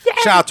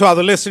Shout out to all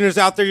the listeners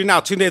out there. You're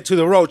now tuned in to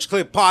the Roach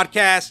Clip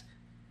Podcast.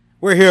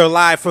 We're here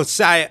live from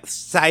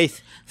Phoenix. We're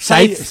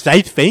here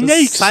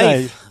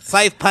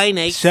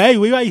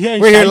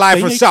live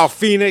from South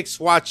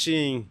Phoenix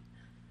watching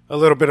a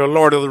little bit of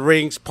Lord of the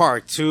Rings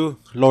Part 2.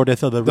 Lord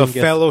of the Rings.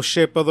 The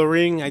Fellowship of the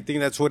Ring. I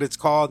think that's what it's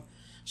called.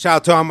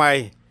 Shout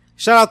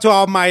out to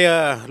all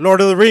my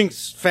Lord of the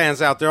Rings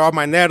fans out there, all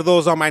my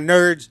nerdos, all my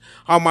nerds,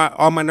 all my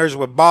nerds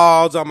with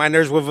balls, all my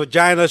nerds with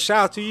vaginas.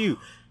 Shout out to you.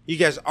 You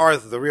guys are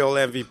the real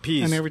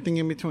MVPs. And everything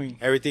in between.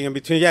 Everything in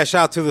between. Yeah,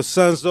 shout out to the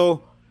Suns,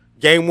 though.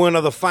 Game 1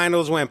 of the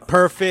finals went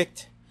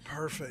perfect.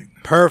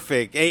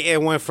 Perfect.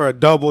 It went for a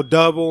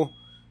double-double,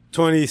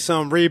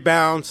 20-some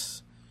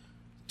rebounds,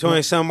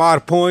 20-some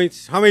odd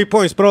points. How many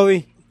points,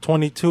 Brody?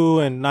 22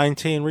 and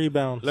 19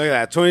 rebounds. Look at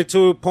that.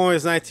 22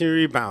 points, 19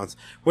 rebounds.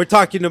 We're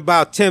talking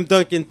about Tim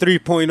Duncan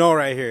 3.0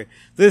 right here.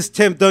 This is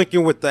Tim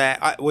Duncan with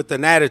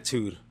an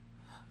attitude.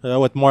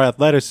 With more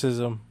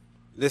athleticism.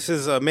 This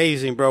is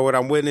amazing, bro, what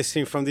I'm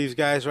witnessing from these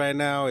guys right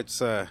now. It's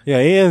Yeah,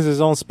 he is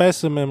his own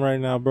specimen right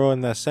now, bro,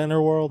 in that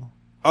center world.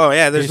 Oh,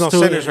 yeah, there's no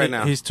centers right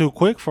now. He's too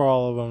quick for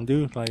all of them,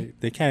 dude. Like,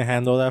 they can't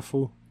handle that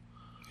fool.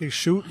 He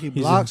shoots, he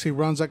blocks, he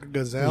runs like a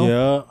gazelle.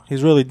 Yeah,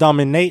 he's really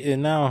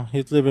dominating now.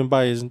 He's living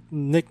by his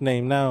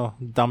nickname now,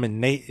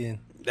 dominating.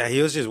 Yeah,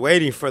 he was just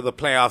waiting for the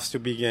playoffs to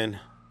begin.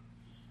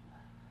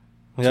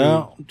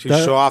 Yeah. To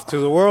show off to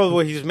the world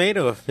what he's made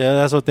of. Yeah,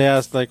 that's what they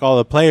asked. Like, all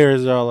the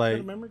players are like...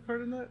 Got a memory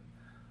card in that?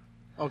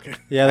 Okay.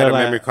 Yeah, I had a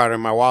memory card in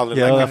my wallet.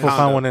 Yeah, like I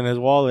found one in his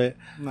wallet.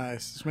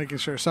 Nice. Just making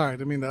sure. Sorry,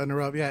 didn't mean to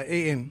interrupt. Yeah,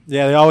 Aiden.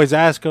 Yeah, they always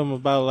ask him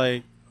about,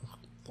 like,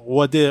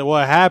 what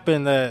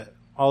happened that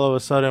all of a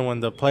sudden when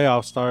the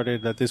playoffs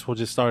started, that this one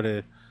just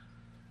started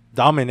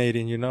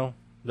dominating, you know?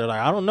 They're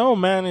like, I don't know,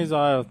 man. He's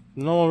no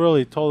one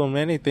really told him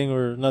anything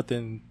or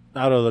nothing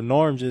out of the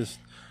norm, just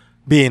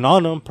being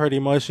on him pretty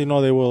much. You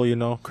know, they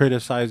will,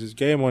 criticize his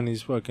game when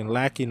he's fucking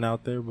lacking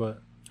out there,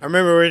 but... I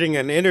remember reading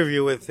an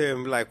interview with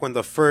him, like, when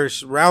the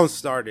first round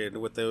started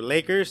with the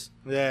Lakers.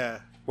 Yeah.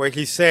 Where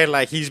he said,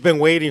 like, he's been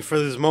waiting for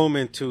this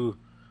moment to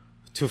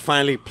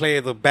finally play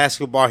the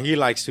basketball he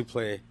likes to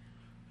play.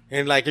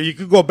 And, like, you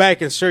could go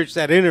back and search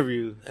that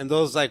interview, and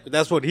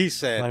that's what he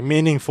said. Like,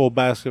 meaningful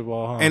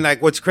basketball, huh? And,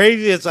 like, what's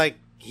crazy is, like,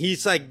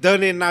 he's, like,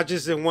 done it not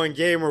just in one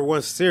game or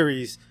one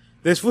series.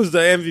 This was the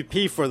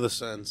MVP for the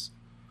Suns.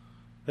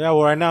 Yeah,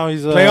 well, right now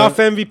he's... Playoff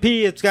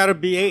MVP, it's got to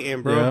be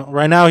Ayton, bro. Yeah.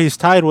 Right now he's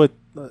tied with...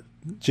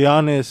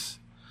 Giannis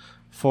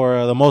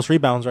for the most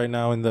rebounds right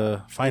now in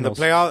the finals.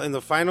 In the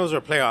finals or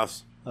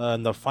playoffs?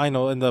 In the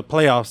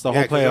playoffs, the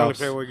whole playoffs. They only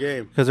play one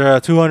game. Because they're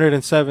at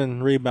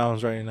 207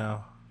 rebounds right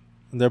now,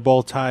 and they're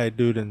both tied,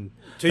 dude. And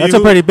that's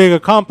a pretty big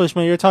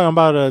accomplishment. You're talking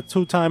about a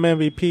 2-time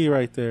MVP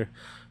right there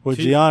with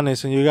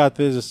Giannis, and you got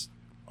this.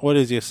 What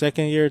is he, a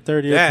second year,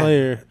 third year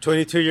player?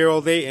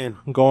 22-year-old Ayton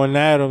going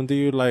at him,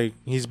 dude. Like,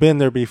 he's been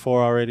there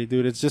before already,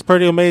 dude. It's just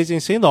pretty amazing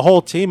seeing the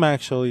whole team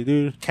actually,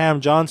 dude. Cam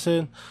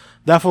Johnson.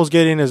 That fool's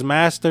getting his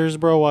master's,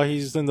 bro, while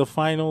he's in the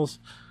finals.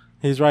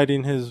 He's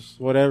writing his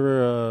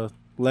letter or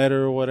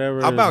whatever.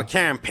 How about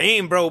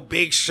campaign, bro?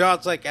 Big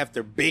shots, like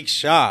after big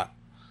shot.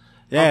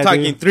 Yeah, I'm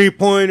talking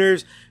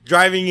 3-pointers,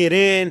 driving it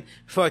in,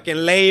 fucking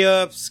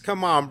layups.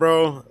 Come on,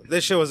 bro.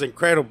 This shit was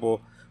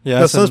incredible.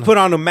 Yeah, the Suns put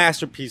on a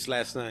masterpiece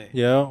last night.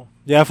 Yeah.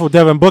 Yeah, what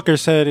Devin Booker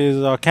said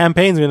is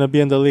campaign's going to be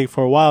in the league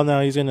for a while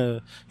now. He's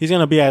gonna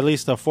be at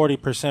least a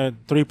 40%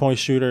 three-point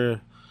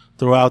shooter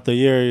throughout the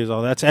year. He's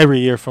all, that's every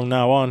year from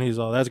now on. He's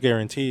all, that's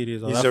guaranteed.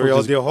 He's a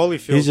real deal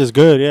Holyfield. He's just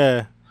good,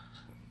 yeah.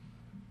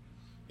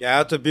 Yeah,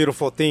 that's a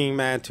beautiful thing,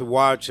 man, to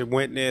watch and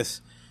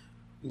witness.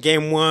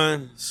 Game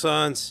 1,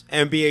 Suns,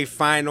 NBA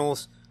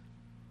Finals.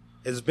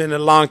 It's been a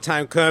long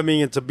time coming.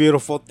 It's a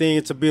beautiful thing.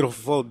 It's a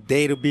beautiful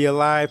day to be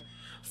alive.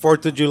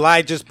 4th of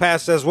July just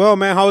passed as well,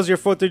 man. How was your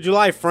 4th of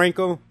July,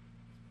 Franco?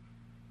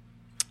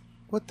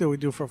 What did we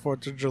do for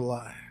 4th of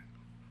July?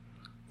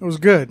 It was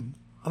good.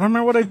 I don't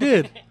remember what I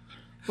did.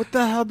 What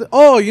the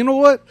hell? You know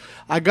what?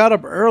 I got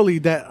up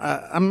early.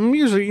 I'm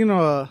usually,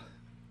 not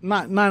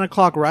 9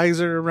 o'clock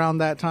riser around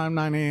that time,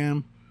 9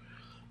 a.m.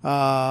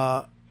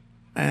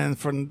 And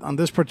on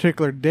this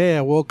particular day,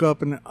 I woke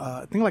up and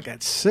I think like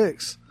at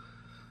 6,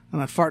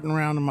 and I'm farting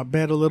around in my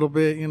bed a little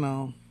bit,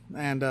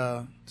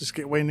 and just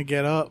waiting to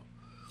get up.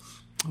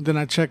 Then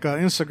I check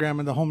Instagram,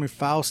 and the homie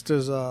Faust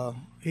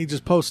he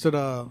just posted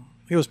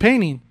he was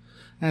painting,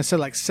 and it said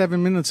like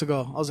 7 minutes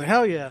ago. I was like,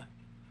 hell yeah.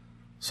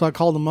 So I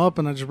called him up,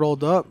 and I just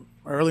rolled up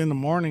early in the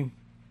morning.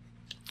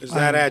 Is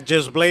that at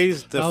Just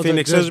Blaze, the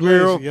Phoenix's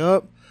mural?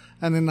 Yep.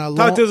 And then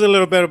talk to us a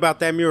little bit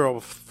about that mural,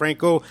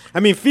 Franco. I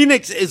mean,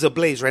 Phoenix is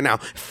ablaze right now.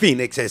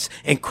 Phoenix is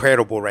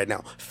incredible right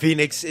now.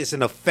 Phoenix is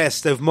in a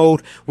festive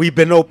mode. We've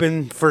been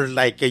open for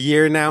like a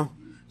year now.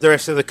 The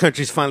rest of the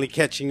country's finally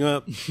catching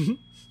up.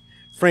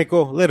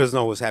 Franco, let us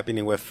know what's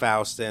happening with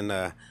Faust and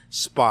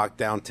Spock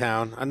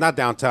downtown. Not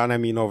downtown, I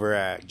mean over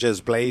at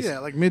Just Blaze. Yeah,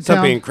 like Midtown.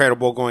 Something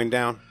incredible going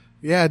down.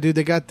 Yeah, dude,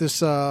 they got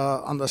this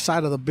on the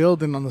side of the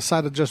building, on the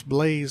side of Just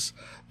Blaze.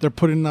 They're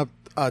putting up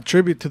a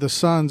tribute to the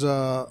Suns,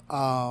 a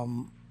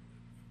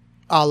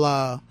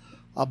la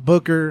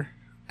Booker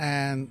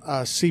and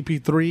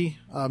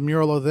CP3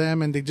 mural of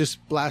them, and they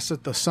just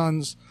blasted the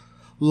Suns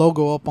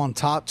logo up on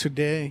top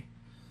today.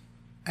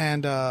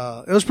 And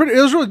it was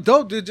really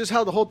dope, dude. Just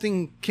how the whole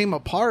thing came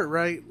apart,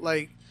 right?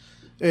 Like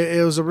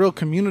it was a real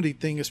community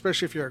thing,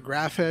 especially if you're a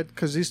graph head,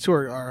 because these two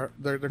are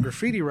they're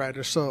graffiti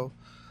writers, so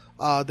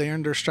they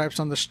earned their stripes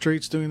on the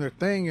streets doing their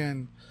thing.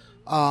 And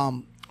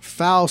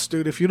Faust,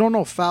 dude, if you don't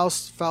know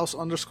Faust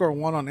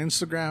 _1 on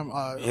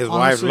Instagram, His honestly,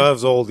 wife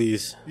loves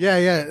oldies.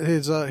 Yeah.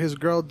 His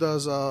girl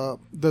does a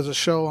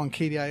show on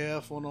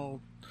KDIF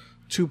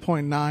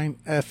 102.9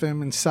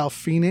 FM in South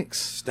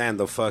Phoenix. Stand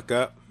the fuck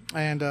up.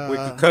 And We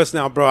can cuss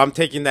now, bro. I'm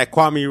taking that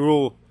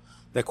Kwame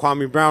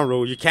Brown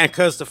rule. You can't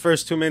cuss the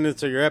first 2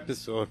 minutes of your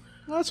episode,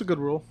 well, that's a good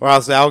rule. or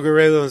else the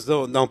algorithms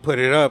don't put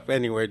it up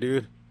anywhere,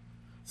 dude.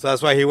 So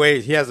that's why he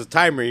waits. He has a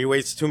timer. He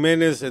waits 2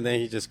 minutes and then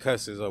he just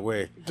cusses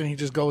away. Then he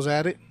just goes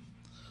at it.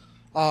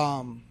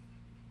 But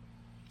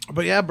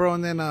yeah, bro.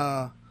 And then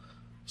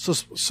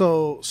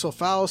so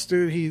Faust,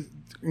 dude, he's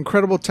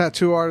incredible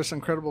tattoo artist,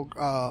 incredible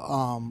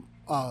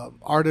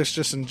artist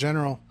just in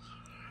general,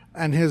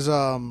 and he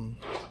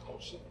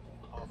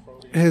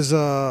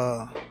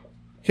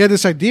had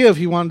this idea of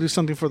he wanted to do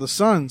something for the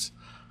Suns,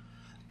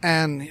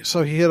 and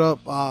so he hit up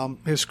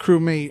his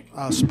crewmate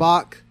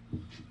Spock.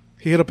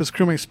 He hit up his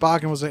crewmate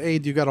Spock and was like, "Hey,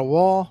 do you got a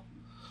wall?"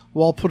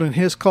 Wall put in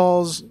his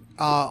calls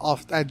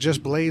off at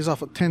Just Blaze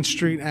off of 10th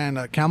Street and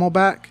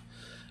Camelback,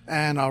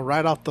 and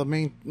right off the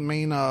main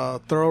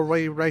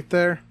thoroughway right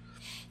there.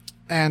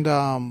 And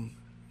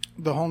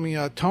the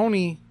homie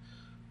Tony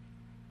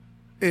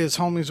is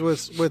homies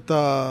with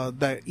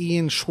that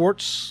Ian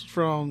Schwartz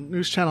from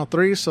News Channel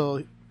 3,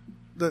 so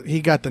he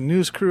got the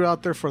news crew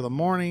out there for the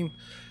morning,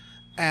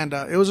 and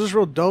it was just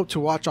real dope to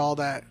watch all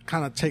that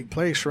kind of take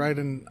place, right?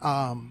 And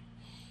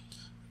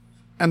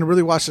to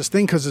really watch this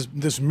thing, because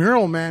this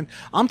mural, man,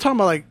 I'm talking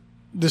about like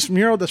this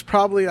mural that's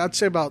probably, I'd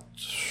say probably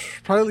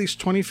at least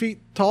 20 feet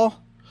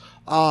tall,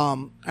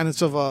 and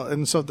it's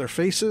of their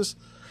faces,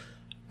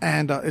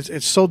 and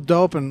it's so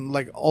dope and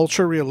like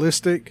ultra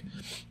realistic,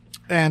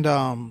 and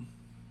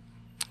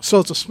so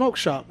it's a smoke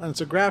shop and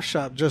it's a graph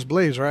shop, Just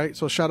Blaze, right?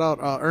 So shout out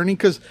Ernie,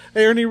 because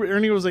Ernie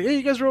was like, "Hey,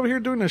 you guys are over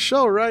here doing a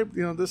show, right?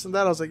 You know, this and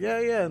that." I was like,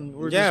 "Yeah," and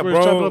we're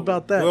talking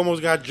about that. We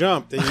almost got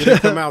jumped and you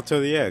didn't come out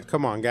till the end.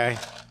 Come on, guy.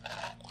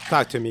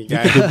 Talk to me,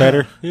 guy. You can do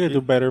better. You can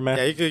do better, man.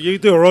 Yeah, you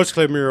could do a Roach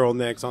Clip mural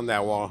next on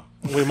that wall.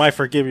 We might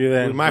forgive you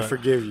then. We might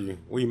forgive you.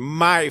 We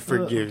might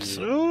forgive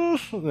you.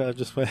 No,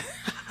 just wait.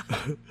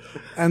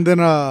 And then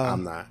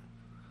I'm not.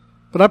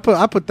 But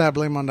I put that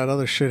blame on that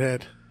other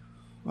shithead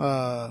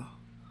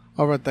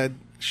over at that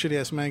shitty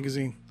ass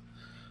magazine.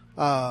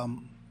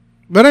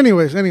 But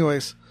anyways,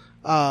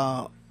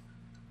 what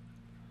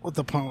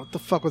the point? What the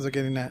fuck was I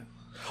getting at?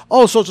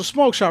 Oh, so it's a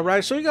smoke shop,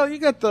 right? So you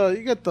got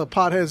the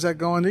potheads that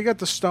go in, you got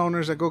the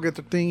stoners that go get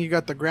their thing, you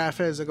got the graph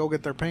heads that go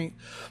get their paint.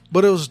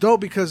 But it was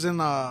dope because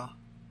in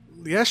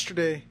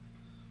yesterday,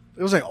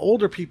 it was like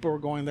older people were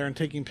going there and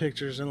taking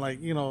pictures and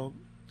like, you know,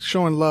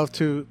 showing love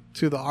to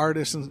the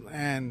artists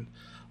and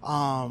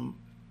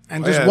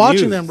just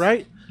watching them,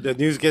 right? The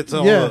news gets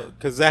on,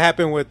 because that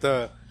happened with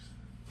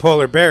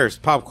Polar Bears,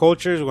 Pop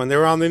Cultures, when they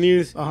were on the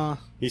news.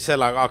 He said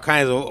like all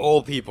kinds of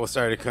old people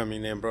started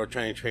coming in, bro,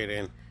 trying to trade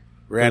in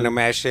random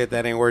ass shit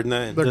that ain't worth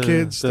nothing. Their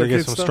kids, Did they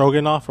get some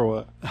stroganoff or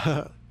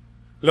what?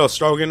 Little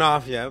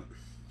stroganoff, yeah.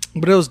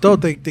 But it was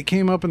dope. They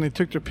came up and they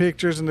took their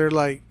pictures, and they're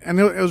like, and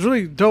it was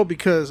really dope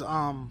because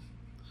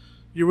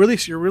you're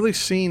really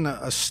seeing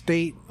a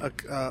state,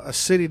 a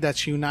city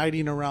that's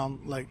uniting around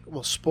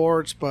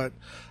sports, but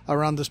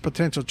around this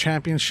potential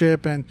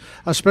championship, and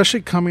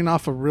especially coming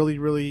off a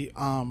really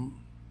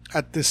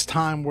at this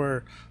time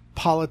where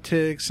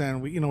politics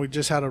and we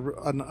just had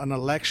an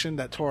election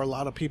that tore a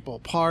lot of people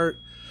apart.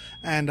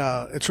 And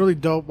it's really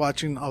dope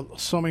watching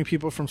so many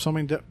people from so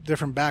many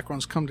different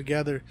backgrounds come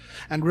together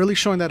and really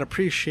showing that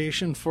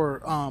appreciation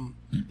for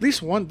at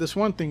least this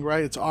one thing,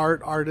 right? It's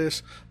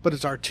artists, but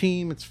it's our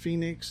team, it's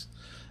Phoenix.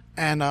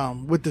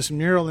 And with this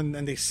mural,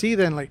 and they see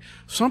that, and like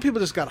some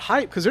people just got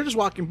hyped because they're just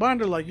walking by and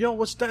they're like, "Yo,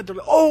 what's that?" They're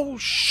like, "Oh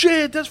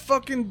shit, that's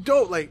fucking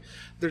dope!" Like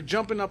they're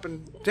jumping up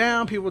and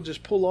down. People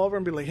just pull over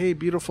and be like, "Hey,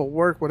 beautiful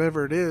work,"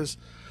 whatever it is.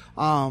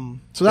 So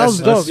that was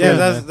dope.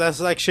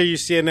 That's like shit you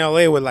see in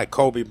LA with like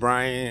Kobe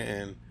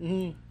Bryant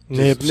and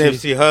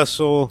Nipsey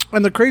Hussle.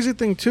 And the crazy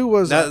thing too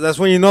was that's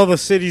when you know the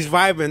city's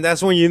vibing.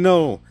 That's when you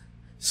know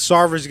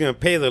Sarver's gonna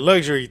pay the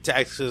luxury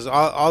taxes.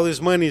 All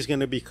his money is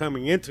gonna be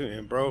coming into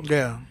him, bro.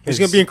 Yeah, it's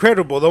gonna be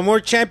incredible. The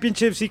more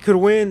championships he could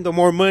win, the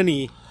more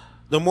money,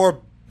 the more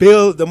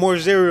the more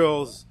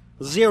zeros,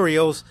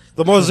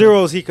 the more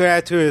zeros he could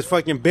add to his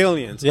fucking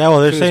billions. Yeah,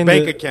 well, they're saying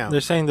bank account.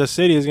 They're saying the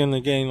city is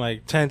gonna gain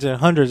like tens and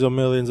hundreds of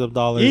millions of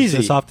dollars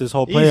just off this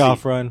whole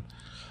playoff run.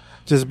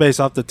 Just based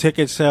off the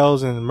ticket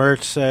sales and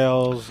merch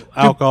sales,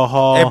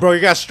 alcohol. Hey, bro,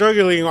 you got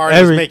struggling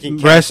artists making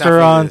cash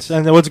restaurants.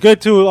 And what's good,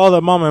 too, all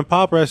the mom and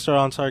pop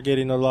restaurants are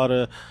getting a lot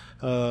of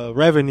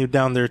revenue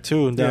down there,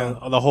 too. And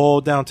the whole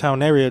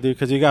downtown area, dude,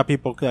 because you got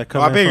people that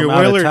come in from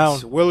out of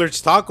town.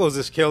 Willard's Tacos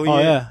is killing you. Oh,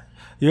 yeah.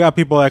 you got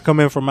people that come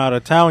in from out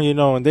of town, you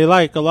know, and they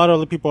like, a lot of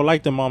the people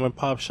like the mom and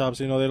pop shops,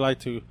 you know, they like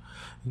to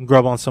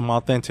grub on some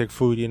authentic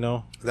food, you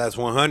know. That's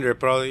 100,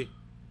 probably.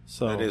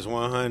 So That is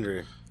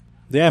 100.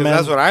 yeah, man.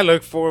 That's what I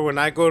look for when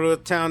I go to a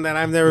town that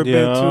I've never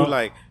been to.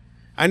 Like,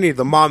 I need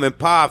the mom and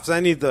pops.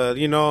 I need the,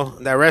 you know,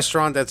 that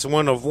restaurant that's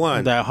one of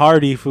one. That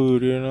hearty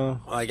food, you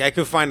know. Like, I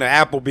could find an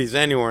Applebee's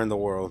anywhere in the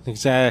world.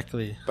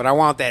 Exactly. But I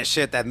want that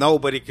shit that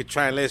nobody could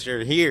try unless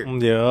you're here.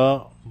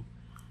 Yeah.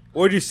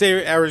 What would you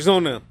say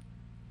Arizona?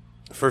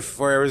 For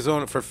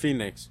Arizona, for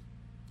Phoenix,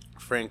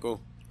 Franco.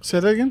 Say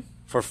that again?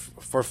 For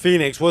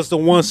Phoenix, what's the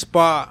one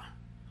spot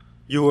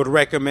you would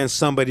recommend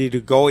somebody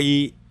to go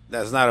eat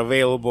that's not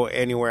available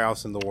anywhere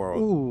else in the world?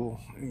 Ooh,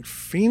 in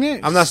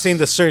Phoenix? I'm not saying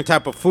the certain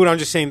type of food. I'm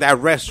just saying that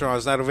restaurant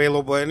is not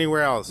available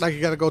anywhere else. Like, you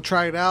got to go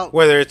try it out?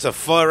 Whether it's a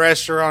pho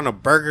restaurant, a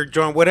burger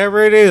joint,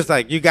 whatever it is,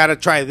 like, you got to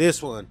try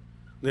this one.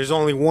 There's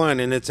only one,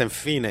 and it's in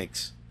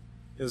Phoenix.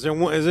 Is there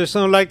one? Is there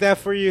something like that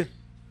for you?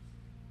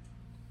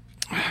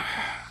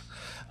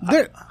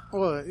 What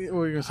are you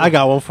gonna say? I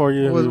got one for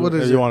you. What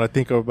is if it? you want to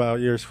think about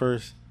yours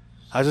first.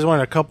 I just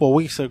went a couple of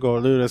weeks ago,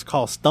 dude. It's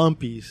called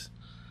Stumpy's.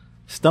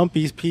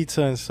 Stumpy's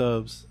Pizza and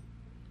Subs.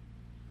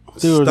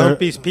 Dude,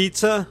 Stumpy's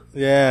Pizza?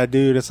 Yeah,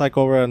 dude. It's like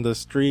over on the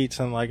streets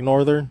and like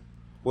Northern.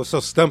 What's so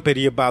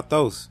stumpity about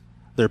those?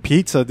 Their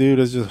pizza, dude,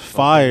 is just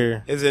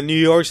fire. Is it New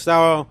York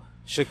style,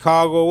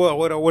 Chicago?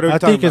 What are we I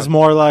talking think it's about?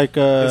 more like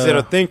Is it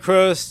a thin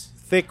crust,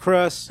 thick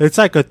crust? It's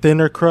like a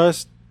thinner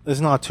crust. It's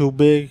not too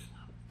big,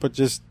 but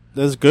just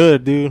it's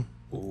good, dude.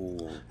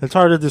 Ooh. It's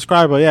hard to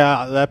describe, but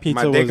yeah, that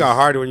pizza My dick was. got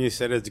hard when you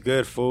said it's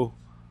good, fool.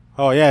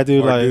 Oh yeah,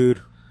 dude. Or Like,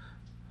 dude.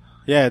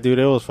 yeah, dude.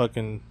 It was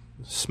fucking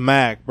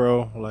smack,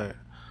 bro. Like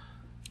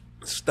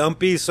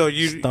Stumpy, so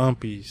you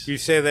Stumpy's.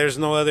 say there's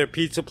no other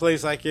pizza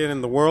place like it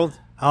in the world?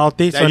 I don't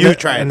think That so. you And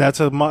tried. and that's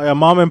a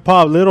mom and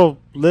pop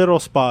little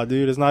spot,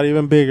 dude. It's not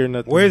even bigger than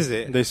nothing. Where is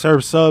it? They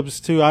serve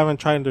subs too. I haven't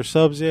tried their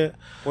subs yet.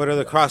 What are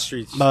the cross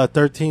streets?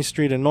 13th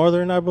Street in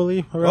Northern, I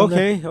believe. around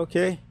there.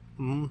 Okay.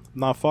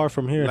 Not far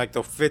from here. Like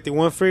the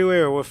 51 freeway,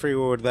 or what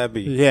freeway would that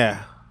be?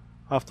 Yeah,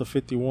 off the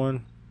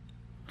 51.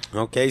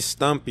 Okay,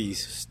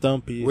 Stumpy's.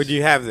 Stumpy's. What do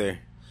you have there?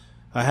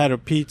 I had a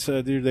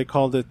pizza, dude. They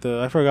called it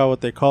I forgot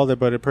what they called it,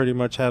 but it pretty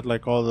much had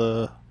like all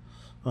the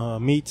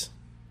meats,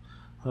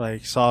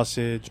 like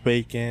sausage,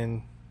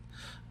 bacon,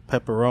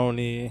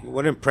 pepperoni,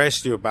 What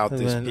impressed you about and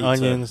this then pizza?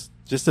 onions.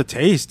 Just the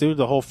taste, dude.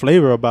 The whole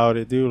flavor about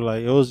it, dude.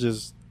 Like, it was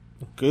just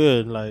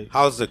good. Like,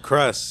 How's the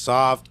crust?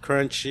 Soft,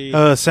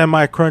 crunchy?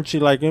 semi crunchy,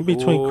 like in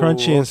between Ooh,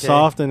 crunchy and okay.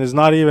 soft, and it's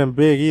not even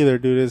big either,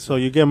 dude. So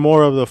you get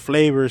more of the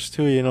flavors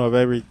too, you know,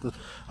 of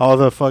all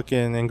the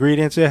fucking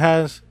ingredients it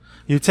has.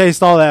 You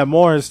taste all that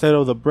more instead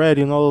of the bread.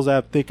 You know, those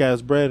that thick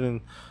ass bread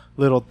and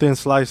little thin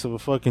slice of a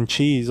fucking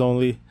cheese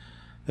only.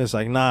 It's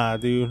like, nah,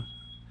 dude.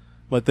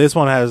 But this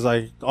one has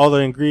like all the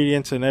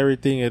ingredients and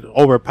everything. It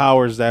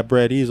overpowers that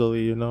bread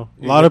easily, you know.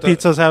 A You lot of get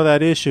the- pizzas have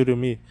that issue to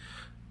me,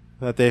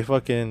 that they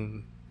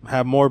fucking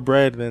have more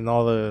bread than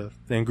all the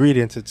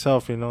ingredients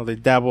itself, you know. They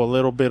dabble a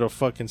little bit of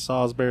fucking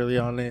sauce barely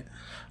on it,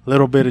 a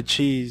little bit of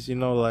cheese, you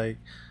know, like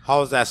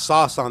How's that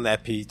sauce on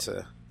that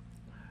pizza?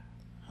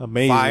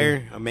 amazing.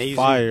 Fire? Amazing?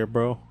 Fire,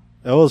 bro.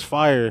 It was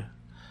fire.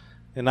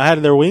 And I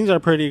had their wings are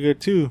pretty good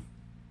too.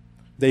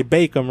 They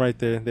bake them right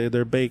there.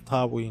 They're baked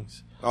hot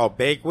wings. Oh,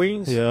 baked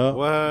wings? Yeah.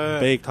 What?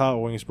 Baked hot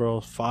wings, bro.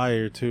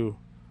 Fire too.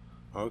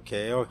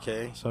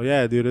 Okay. So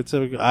yeah, dude,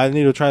 I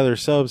need to try their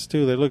subs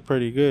too. They look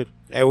pretty good.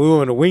 Hey, we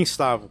went to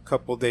Wingstop a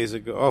couple days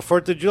ago. Oh,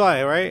 4th of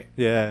July, right?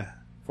 Yeah.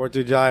 4th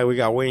of July, we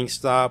got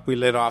Wingstop. We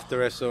lit off the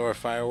rest of our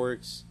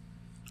fireworks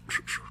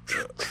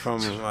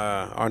from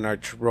on our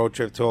road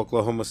trip to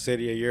Oklahoma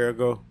City a year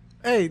ago.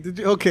 Hey, did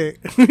you? Okay.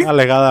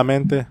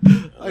 Alegadamente.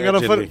 I got a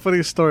Allegedly.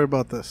 funny story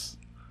about this.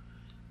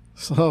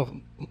 So,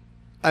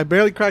 I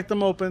barely cracked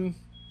them open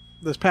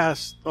this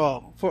past,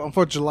 on 4th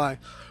of July,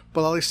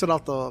 but I only set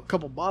out the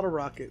couple bottle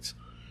rockets.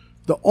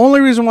 The only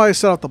reason why I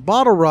set out the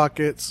bottle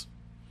rockets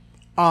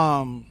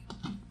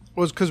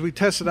was because we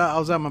tested out. I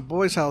was at my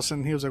boy's house,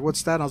 and he was like,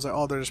 "What's that?" And I was like,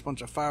 "Oh, there's a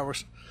bunch of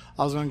fireworks."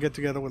 I was going to get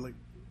together with, like,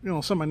 you know,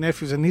 some of my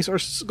nephews and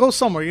nieces, or go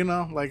somewhere, you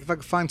know, like if I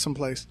could find some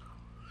place.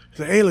 He's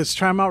like, "Hey, let's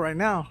try them out right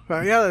now." I'm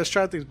like, yeah, let's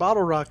try out these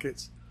bottle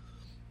rockets.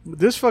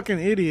 This fucking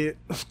idiot,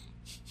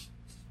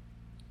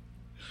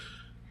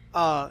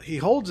 he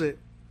holds it.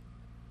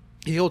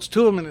 He holds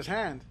two of them in his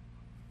hand.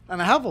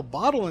 And I have a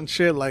bottle and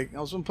shit. Like,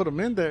 I was going to put them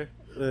in there.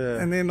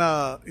 Yeah. And then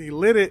he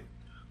lit it.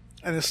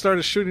 And it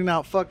started shooting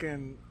out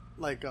fucking,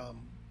 like,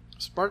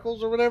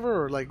 sparkles or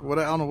whatever. Or, like, what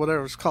I don't know,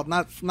 whatever it's called.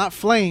 Not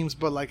flames,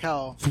 but, like,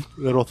 how,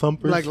 Little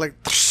thumpers.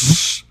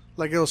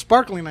 like it was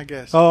sparkling, I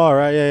guess. Oh, all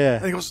right, yeah.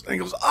 And he goes,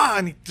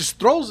 and he just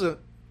throws it.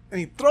 And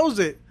he throws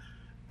it.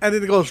 And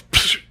then it goes,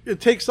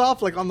 it takes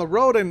off, like, on the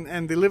road.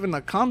 And they live in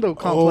a condo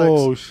complex.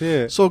 Oh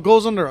shit. So it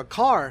goes under a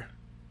car.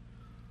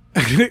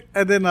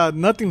 And then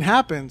nothing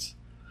happens.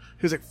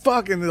 He's like,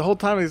 fuck. And the whole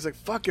time he's like,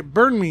 fuck, it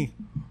burned me.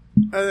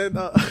 And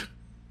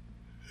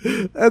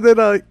then,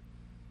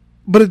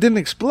 but it didn't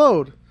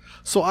explode.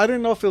 So I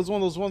didn't know if it was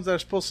one of those ones that are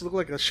supposed to look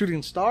like a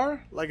shooting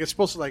star. Like it's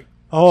supposed to, like,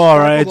 Oh, all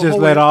right. It Sparkle the just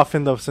whole let way.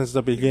 off since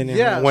the beginning.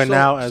 Yeah, It went so,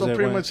 out as so it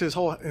pretty went. much his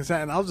whole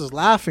and I was just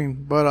laughing.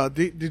 But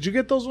did you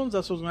get those ones?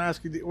 That's what I was gonna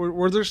ask you.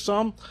 Were there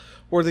some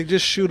where they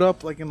just shoot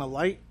up like in a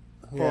light?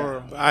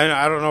 Or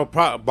I don't know.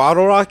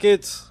 Bottle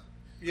rockets.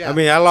 yeah, I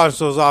mean, I launched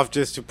those off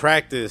just to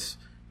practice.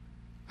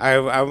 I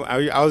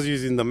was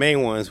using the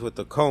main ones with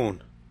the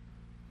cone.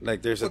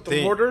 Like there's with a the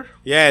thing. mortar.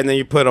 Yeah, and then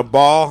you put a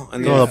ball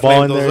and then Throw you the ball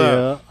flame in those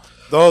there. up.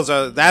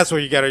 That's what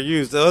you gotta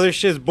use. The other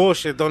shit's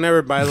bullshit. Don't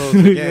ever buy those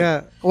Yeah,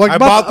 again. well, I I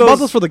bought bought those-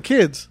 those for the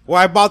kids. Well,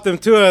 I bought them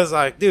too. I was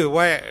like, dude,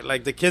 why?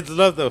 Like the kids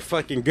love the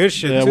fucking good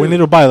shit Yeah, too. we need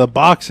to buy the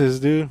boxes,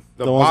 dude.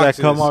 The The ones that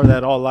come boxes. out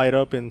that all light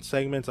up in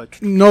segments.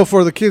 Like, No,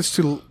 for the kids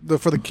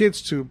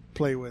to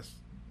play with,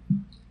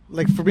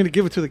 like for me to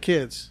give it to the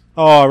kids.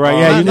 oh right,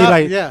 yeah, Not- you need not-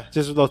 like yeah.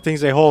 just those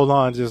things they hold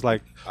on, just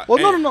like.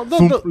 Well, no.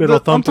 Thump, little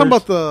I'm talking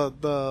thumpers.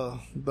 about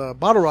the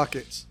bottle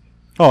rockets.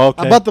 Oh,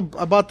 okay.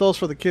 I bought those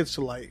for the kids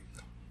to light.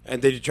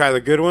 And did you try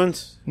the good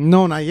ones?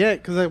 No, not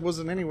yet, because I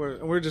wasn't anywhere.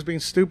 We were just being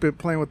stupid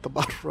playing with the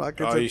bottle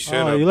rockets. Oh, you should.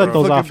 Oh, you let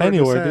those Fucking off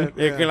anywhere, Percocet.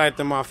 dude. You Yeah. can light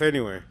them off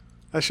anywhere.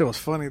 That shit was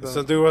funny though.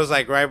 Some dude was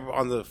like right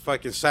on the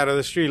fucking side of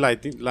the street,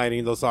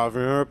 lighting those off.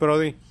 Remember,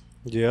 Brody?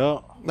 Yeah.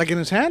 Like in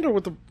his hand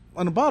or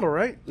on the bottle,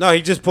 right? No,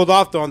 he just pulled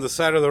off on the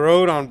side of the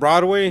road on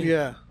Broadway.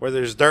 Yeah. where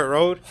there's dirt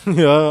road,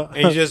 Yeah.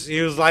 and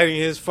he was lighting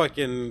his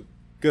fucking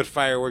good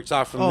fireworks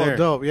off from Oh, there.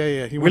 dope.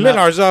 Yeah. He We went lit out.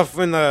 ours off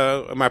in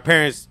my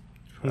parents'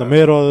 In the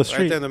middle of the right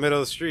street. there in the middle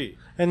of the street.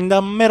 In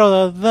the middle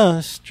of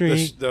the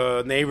street.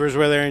 The neighbors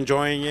were there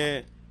enjoying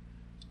it.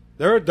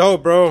 They were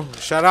dope, bro.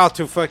 Shout out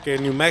to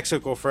fucking New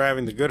Mexico for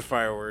having the good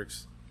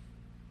fireworks.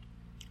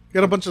 You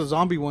got a bunch of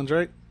zombie ones,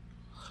 right?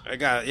 I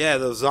got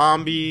the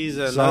zombies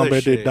and other Zombie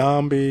de shit.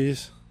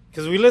 zombies.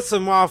 Because we lit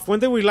some off. When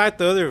did we light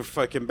the other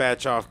fucking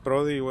batch off,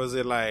 Brody? Was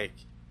it like...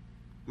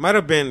 Might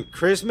have been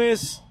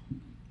Christmas?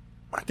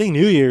 I think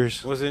New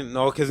Year's. Was it?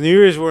 No, because New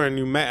Year's we're in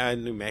New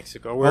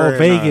Mexico. We're in,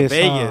 Vegas.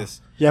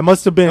 Vegas. Yeah, it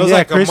must have been It was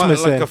like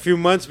Christmas. like then. a few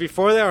months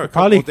before that, or a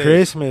Probably couple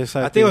days? Christmas.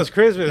 I think it was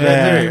Christmas. Yeah.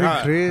 Right there.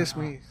 Merry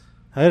Christmas.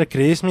 I had a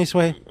Christmas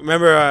way.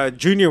 Remember,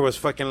 Junior was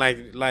fucking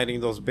lighting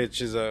those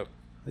bitches up.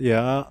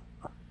 Yeah.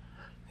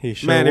 He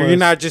sure Man, if was. you're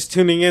not just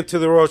tuning into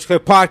the Roach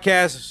Clip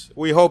Podcast,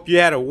 we hope you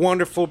had a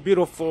wonderful,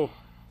 beautiful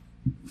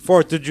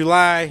 4th of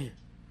July.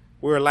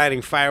 We were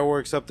lighting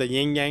fireworks up the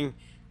yin yang.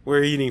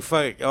 We're eating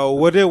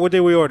what did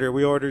we order?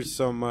 We ordered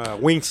some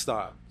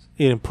Wingstop.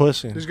 eating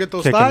pussy. Did you get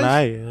those kicking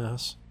thighs?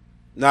 Yes.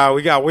 No,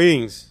 we got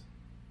wings.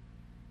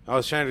 I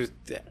was trying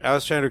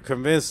to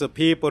convince the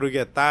people to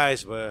get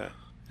thighs, but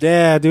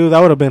Yeah, dude, that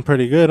would have been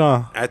pretty good,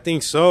 huh? I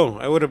think so.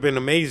 It would have been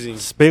amazing.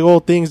 Big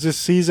old things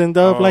just seasoned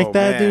up Oh, like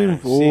that, man.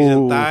 dude.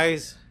 Seasoned Ooh,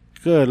 thighs.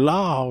 Good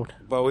lord.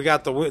 But we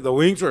got the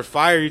wings were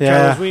fire. You tried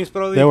Yeah, those wings,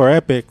 bro? they were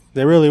epic.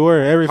 They really were.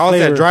 Every How's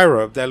flavor. that dry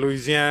rub? That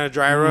Louisiana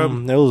dry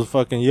rub? It was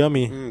fucking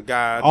yummy.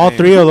 God, All damn.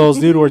 three of those,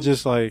 dude, were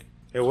just like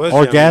It was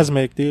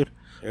orgasmic, dude.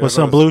 It With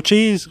some was. blue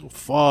cheese,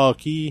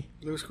 fucky.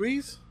 Blue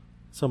squeeze?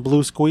 Some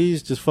blue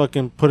squeeze, just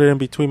fucking put it in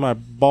between my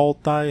ball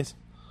thighs.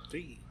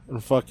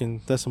 And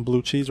fucking, that's some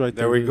blue cheese right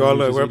there. There we dude. go. You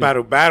Look, just we're eat about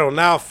it. to battle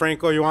now,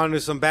 Franco. You want to do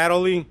some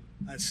battling?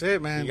 That's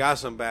it, man. You got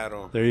some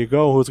battle. There you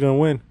go. Who's gonna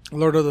win?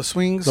 Lord of the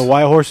Swings. The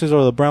white horses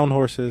or the brown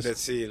horses?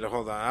 Let's see.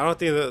 Hold on. I don't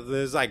think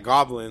there's like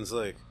goblins.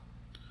 Like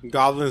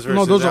goblins versus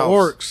No, those are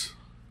elves. orcs.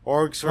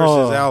 Orcs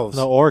versus elves.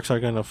 The orcs are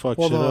gonna fuck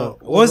Well, shit the-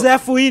 up. What's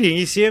that for eating?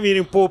 You see him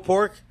eating pulled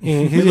pork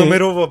He's in the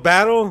middle of a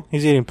battle?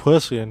 He's eating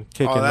pussy and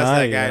kicking Oh, that's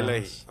that guy,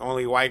 knives. like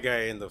only white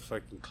guy in the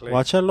fucking clip.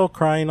 Watch that little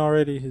crying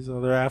already.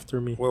 They're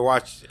after me.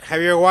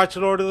 Have you ever watched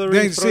Lord of the Dang,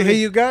 Rings? see, hey,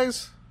 you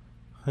guys?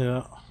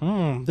 Yeah.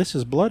 This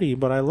is bloody,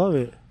 but I love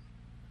it.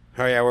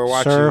 Oh yeah, we're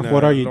watching. Sir,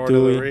 what are you Lord of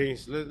the doing?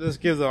 Rings. Let's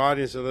give the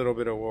audience a little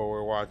bit of what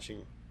we're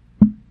watching.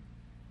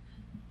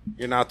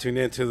 You're now tuned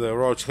into the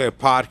Roach Clip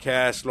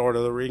Podcast, Lord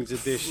of the Rings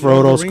edition. Lord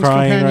of the Frodo's Rings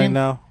crying right companion?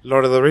 now.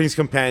 Lord of the Rings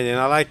companion.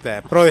 I like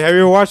that. Bro, have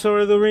you ever watched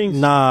Lord of the Rings?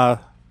 Nah.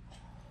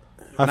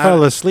 I Not-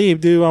 fell asleep,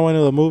 dude. I went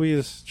to the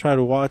movies, tried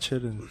to watch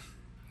it, and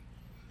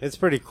It's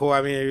pretty cool.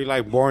 I mean, you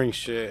like boring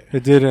shit.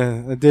 it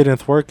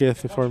didn't work it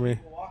for me.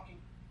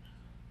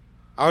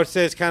 I would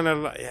say it's kind of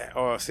like, yeah,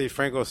 oh, see,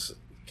 Franco's.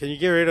 Can you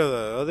get rid of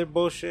the other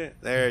bullshit?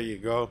 There you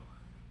go.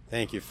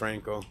 Thank you,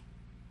 Franco.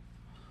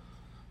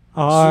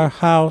 Our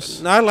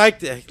house. No, I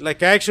liked it.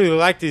 Like, I actually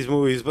like these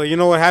movies, but you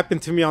know what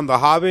happened to me on The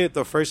Hobbit,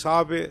 the first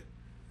Hobbit?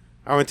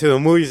 I went to the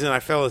movies and I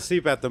fell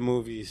asleep at the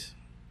movies.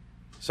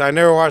 So I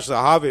never watched the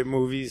Hobbit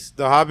movies.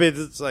 The Hobbit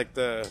is like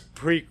the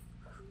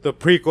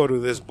prequel to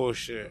this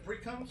bullshit.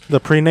 The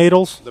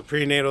prenatals. The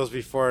prenatals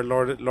before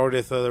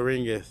Lordeth of the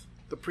Ringeth.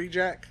 The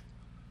pre-jack?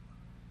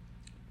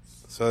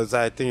 So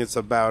I think it's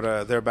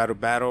about they're about to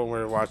battle.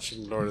 We're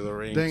watching Lord of the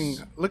Rings.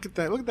 Dang, look at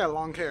that. Look at that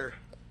long hair.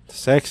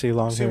 Sexy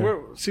long See, hair.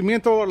 me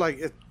and Tolo, like,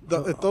 if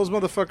those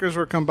motherfuckers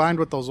were combined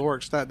with those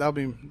orcs, that'll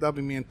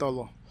be me and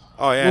Tolo.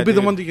 Oh yeah, We'll be the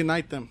dude. one to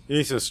unite them. You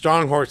need some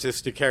strong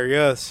horses to carry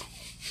us.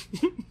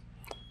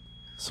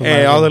 So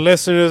Hey, now- all the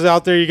listeners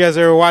out there, you guys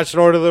ever watch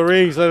Lord of the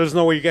Rings? Let us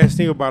know what you guys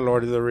think about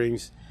Lord of the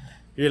Rings.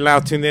 You're now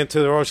tuned into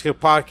the Roach Clip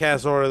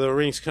Podcast, Lord of the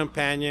Rings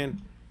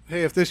companion.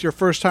 Hey, if this is your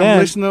first time Damn,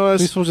 listening to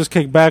these us, fools just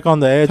kick back on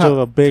the edge of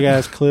a big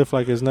ass cliff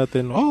like it's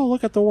nothing. Oh,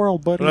 look at the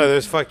world, buddy. Look,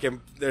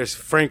 there's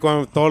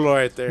Franco Tolo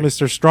right there.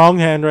 Mr.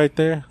 Stronghand right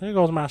there. There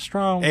goes my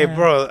strong. Hey, hand.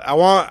 bro, I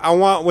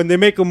want when they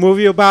make a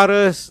movie about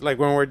us, like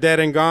when we're dead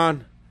and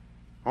gone,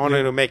 I want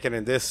to make it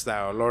in this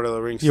style, Lord of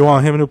the Rings. You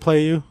want him to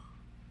play you?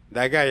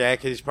 That guy, yeah,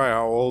 'cause he's probably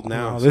how old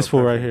now. No, so this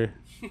fool right perfect.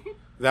 here.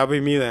 That'll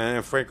be me then,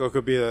 and Franco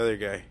could be the other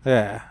guy.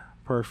 Yeah,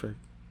 perfect.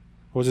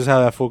 We'll just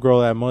have that fool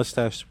grow that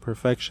mustache to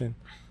perfection.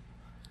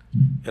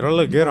 It'll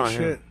look good oh, on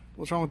shit. him.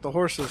 What's wrong with the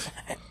horses?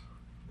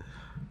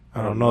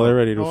 I don't know. They're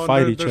ready to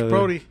fight each there's other.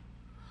 Brody.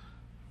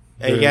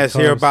 Hey, you There guys it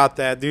hear comes. about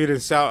that dude in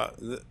South?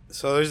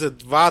 So there's a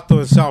Vato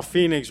in South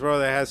Phoenix, bro,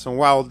 that has some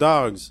wild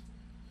dogs,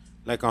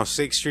 like on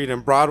 6th Street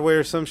and Broadway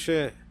or some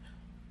shit.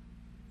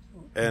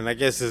 And I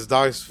guess his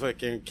dogs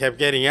fucking kept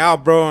getting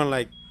out, bro, and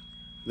like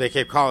they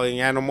kept calling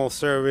animal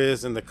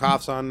service and the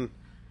cops on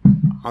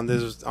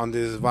this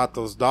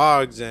Vato's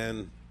dogs,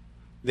 and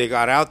they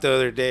got out the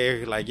other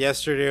day, like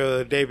yesterday or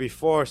the day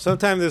before,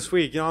 sometime this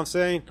week. You know what I'm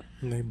saying?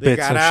 And they They bit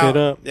got some out. shit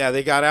up. Yeah,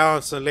 they got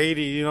out. Some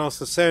lady, you know,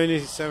 some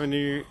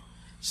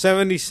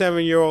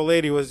 77-year-old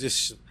lady was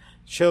just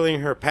chilling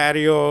her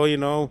patio, you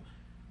know,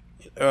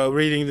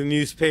 reading the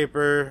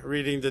newspaper,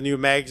 reading the new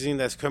magazine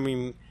that's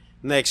coming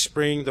next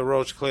spring, the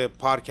Roach Clip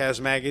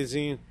Podcast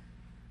Magazine.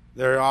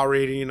 They're all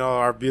reading, you know,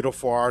 our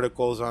beautiful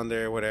articles on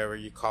there, whatever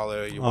you call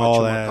it.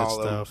 All that whatchamacallit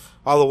 'em. stuff.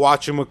 All the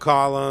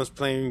whatchamacallums,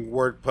 playing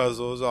word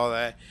puzzles, all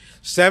that.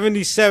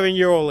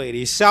 77-year-old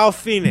lady, South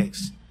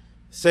Phoenix,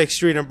 6th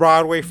Street and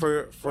Broadway.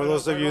 For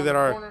those of you that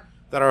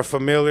are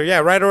familiar, yeah,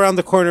 right around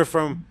the corner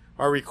from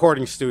our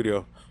recording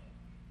studio.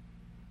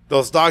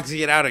 Those dogs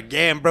get out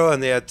again, bro,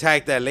 and they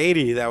attacked that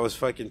lady that was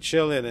fucking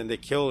chilling, and they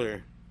killed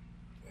her.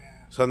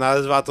 So now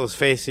this Vato's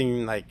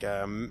facing like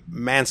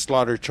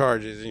manslaughter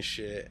charges and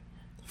shit.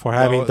 For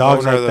having Those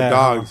dogs are like the that.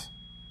 dogs.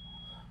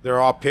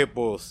 They're all pit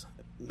bulls.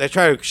 They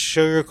try to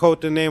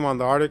sugarcoat the name on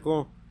the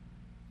article.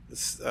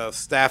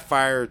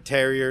 Staffire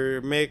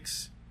Terrier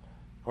mix,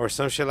 or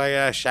some shit like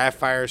that.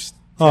 Shaffire.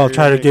 Oh,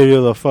 try to mix. give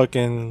you the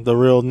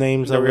real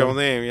names. the of real them.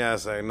 name. Yeah,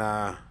 it's like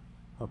nah,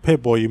 A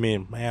pit bull, you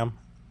mean, ma'am?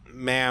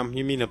 ma'am.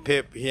 You mean a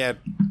pip? He had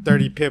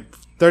 30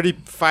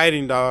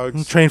 fighting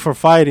dogs. Trained for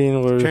fighting.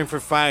 Or Trained for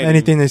fighting.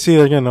 anything they see,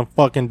 they're gonna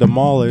fucking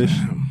demolish.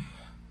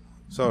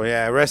 So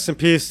yeah, rest in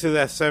peace to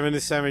that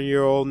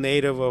 77-year-old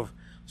native of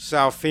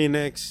South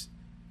Phoenix.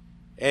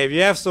 Hey, if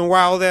you have some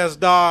wild ass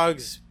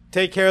dogs,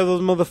 take care of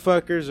those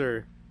motherfuckers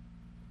or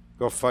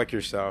go fuck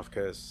yourself,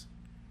 because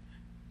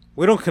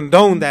we don't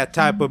condone that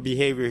type of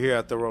behavior here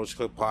at the Roach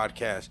Clip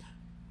Podcast.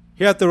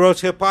 Here at the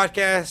Roach Clip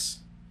Podcast,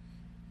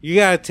 you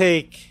gotta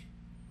take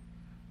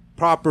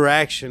proper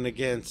action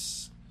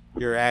against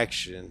your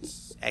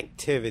actions,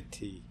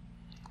 activity.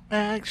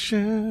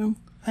 Action.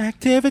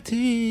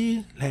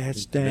 Activity.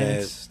 Let's dance.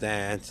 Let's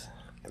dance.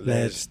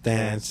 Let's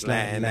dance.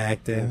 Latin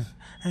active.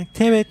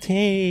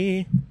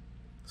 Activity.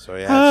 So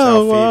yeah,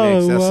 Oh, South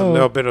Phoenix. That's a whoa.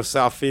 little bit of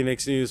South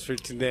Phoenix news for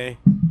today.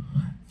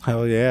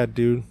 Hell yeah,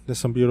 dude. That's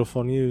some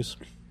beautiful news.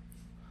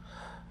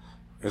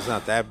 It's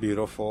not that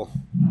beautiful.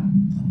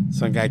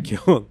 Some guy's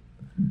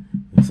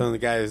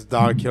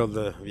dog killed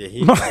the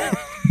viejita.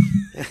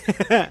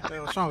 Hey,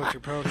 what's wrong with you,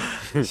 Brody?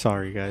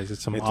 Sorry, guys.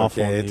 It's some It's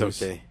awful okay. news.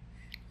 It's okay.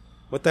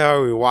 What the hell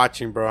are we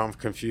watching, bro? I'm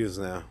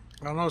confused now.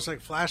 I don't know. It's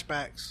like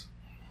flashbacks.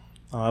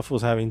 Oh, that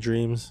fool's having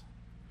dreams.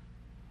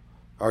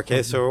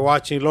 Okay, so we're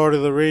watching Lord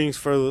of the Rings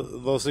for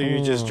those of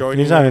you just joining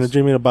He's having a us.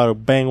 dreaming about a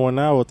bang one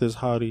out with this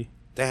hottie.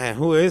 Damn,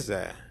 who is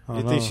that? I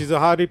You don't think know. she's a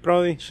hottie,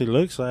 probably? She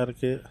looks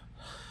like it.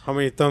 How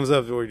many thumbs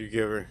up would you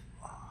give her?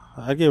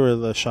 I'd give her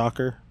the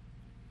shocker.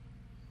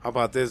 How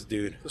about this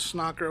dude? The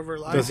snocker over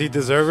life. Does he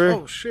deserve her?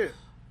 Oh shit!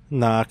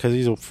 Nah, because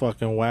he's a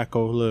fucking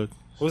wacko. Look.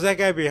 Who's that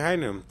guy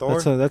behind him?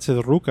 Thor? That's his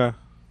Ruka.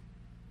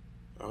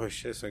 Oh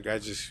shit, some guy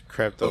just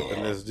crept up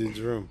in this dude's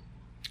room.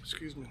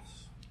 Excuse me.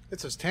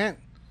 It's his tent.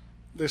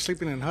 They're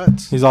sleeping in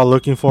huts. He's all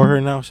looking for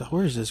her now. She's like,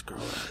 where's this girl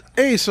at?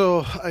 Hey,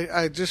 so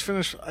I just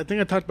finished. I think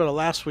I talked about it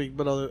last week,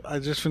 but I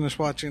just finished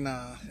watching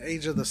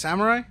Age of the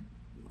Samurai.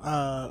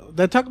 Did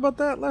I talk about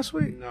that last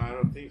week? No, I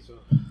don't think so.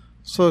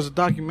 So it's a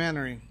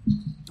documentary,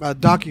 a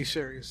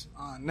docu-series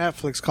on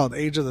Netflix called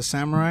Age of the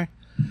Samurai,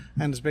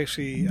 and it's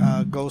basically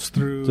goes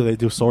through. Do they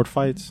do sword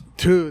fights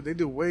Dude, they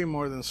do way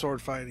more than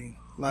sword fighting.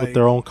 Like, with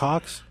their own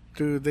cocks?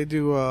 dude, they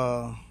do.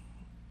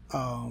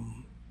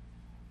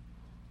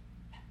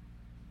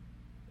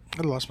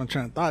 I lost my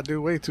train of thought,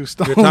 dude. Way too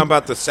stoned. You're talking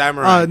about the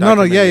samurai. No,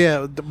 documentary.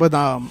 yeah. But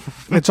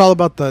it's all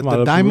about the Come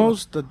on,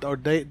 daimos,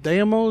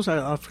 daimos.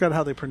 I forgot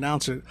how they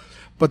pronounce it,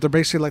 but they're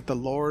basically like the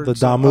lords, The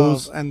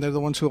daimos. and they're the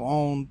ones who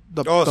own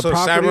the. Oh, the so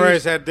properties.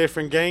 samurais had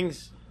different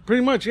gangs?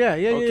 Pretty much, yeah.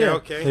 Okay, yeah.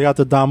 okay. They got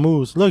the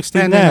damus. Look,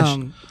 Steve And Nash.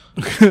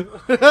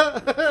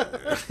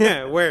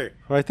 Yeah, where?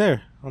 Right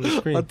there on the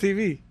screen. on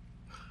TV.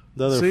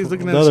 The other, So he's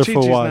looking the at other his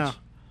fool chichis watch. now.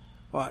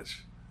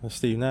 Watch, That's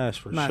Steve Nash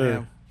for not sure.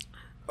 him.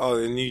 Oh,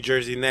 the New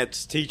Jersey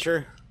Nets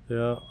teacher.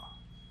 Yeah.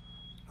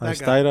 That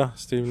Nice guy.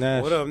 Steve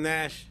Nash. What up,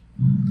 Nash?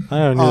 I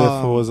never knew that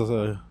Um, fool was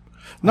a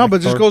No,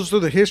 but just actor. goes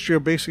through the history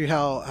of basically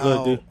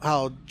Look, dude.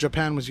 how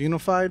Japan was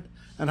unified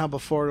and how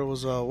before it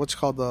was what's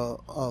called the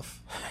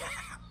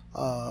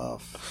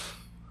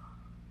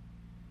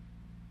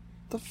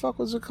fuck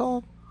was it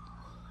called?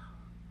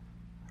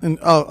 And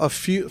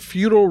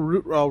feudal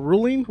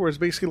ruling, where it's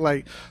basically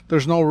like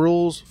there's no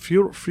rules.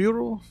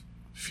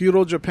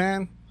 Feudal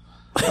Japan.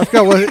 I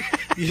forgot what.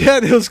 Yeah,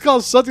 it was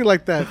called something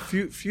like that.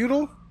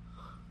 Feudal.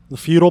 The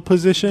feudal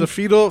position. The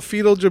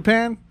feudal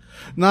Japan.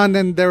 No, and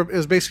then there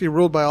is basically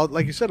ruled by all,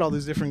 like you said, all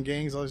these different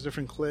gangs, all these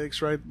different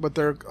cliques, right? But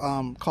they're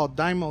called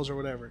daimos or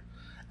whatever,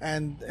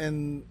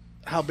 and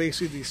how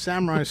basically these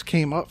samurais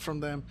came up from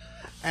them,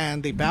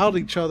 and they bowed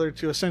each other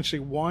to essentially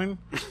one.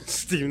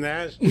 Steve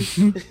Nash.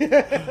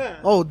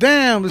 Oh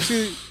damn!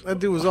 See, that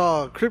dude was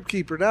all crypt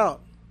keepered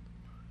out.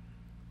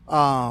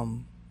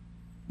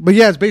 But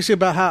yeah, it's basically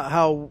about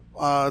how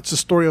it's a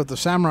story of the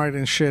samurai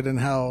and shit, and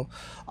how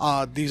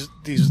these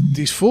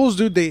fools,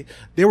 dude, they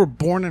were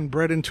born and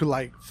bred into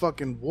like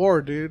fucking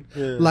war, dude.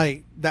 Yeah.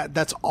 Like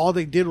that's all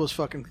they did was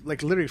fucking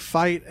like literally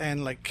fight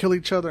and like kill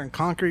each other and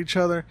conquer each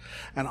other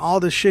and all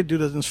this shit,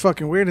 dude. It's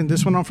fucking weird, and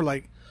this went on for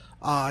like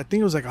I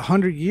think it was like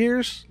 100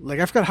 years. Like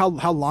I forgot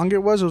how long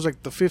it was. It was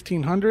like the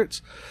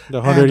 1500s.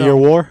 The 100-Year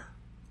War.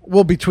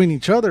 Well, between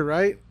each other,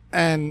 right?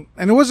 And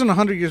it wasn't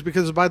 100 years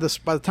because by the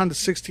time the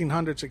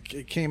 1600s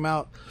it came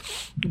out,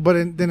 but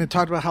then it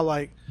talked about how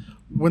like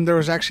when there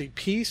was actually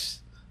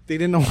peace, they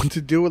didn't know what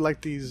to do with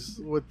like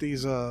with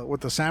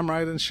the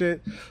samurai and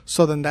shit.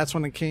 So then that's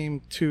when it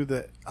came to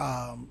the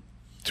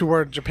to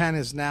where Japan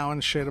is now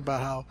and shit,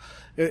 about how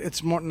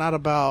it's more not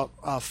about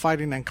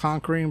fighting and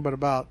conquering, but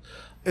about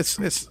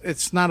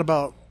it's not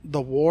about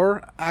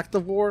the act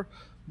of war,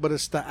 but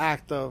it's the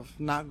act of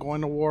not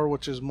going to war,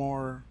 which is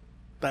more.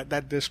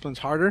 That discipline's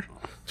harder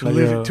to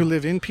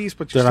live in peace,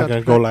 but They're not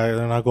gonna go like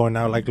they're not going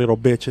out like little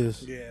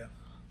bitches. Yeah.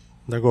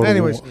 They're going.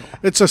 Anyways,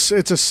 it's a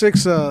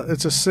six.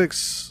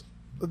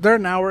 They're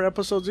an hour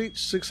episodes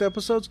each, 6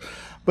 episodes.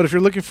 But if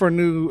you're looking for a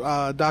new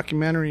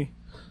documentary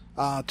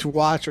to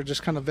watch or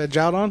just kind of veg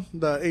out on,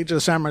 the Age of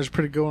the Samurai is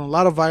pretty good. A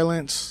lot of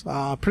violence,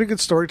 pretty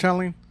good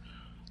storytelling,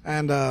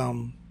 and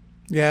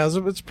yeah,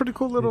 it's pretty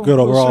cool little good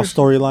little overall series.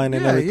 storyline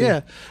and everything.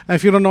 Yeah. And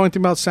if you don't know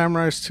anything about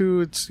samurais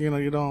too, it's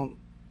you don't.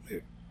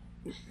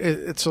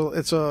 It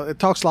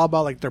talks a lot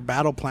about like their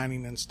battle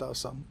planning and stuff,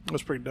 so it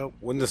was pretty dope.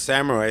 When the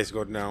samurais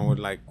go down,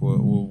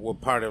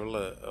 what part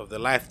of the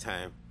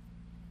lifetime?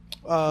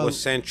 What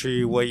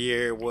century? What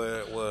year?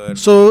 What?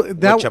 So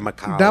that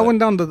whatchamacallit? went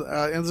down to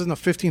it was in the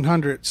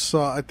 1500s.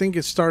 So I think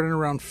it started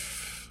around.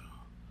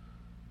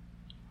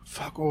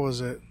 What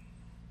was it?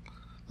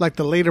 Like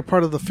the later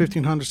part of the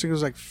 1500s. I think it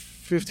was like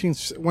 15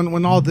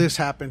 when all this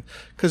happened,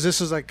 because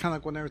this is like kind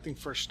of like when everything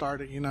first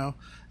started,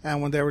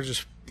 and when they were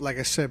just, like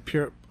I said,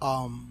 pure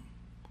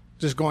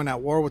just going at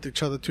war with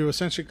each other to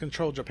essentially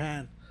control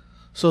Japan.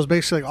 So it's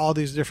basically like all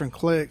these different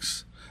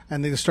cliques,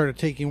 and they just started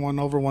taking one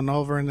over,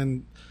 and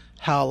then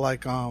how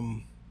like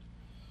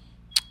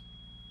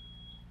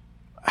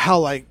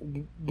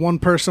one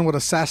person would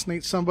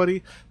assassinate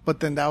somebody, but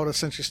then that would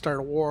essentially start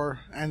a war,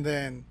 and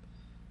then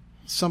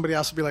somebody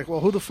else would be like, well,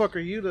 who the fuck are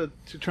you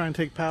to try and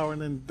take power?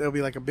 And then there'll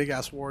be like a big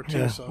ass war too.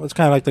 Yeah. So It's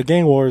kind of like the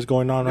gang wars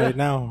going on right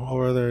now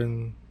over there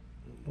in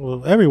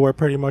everywhere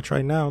pretty much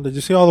right now. Did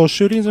you see all those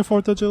shootings in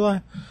 4th of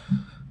July?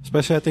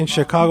 Especially I think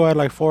Chicago had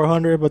like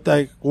 400, but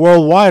like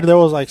worldwide there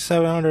was like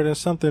 700 and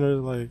something, or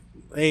like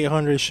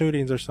 800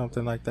 shootings or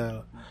something like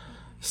that.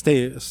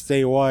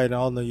 Statewide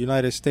all in the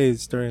United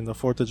States during the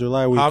 4th of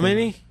July weekend. How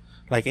many?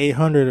 Like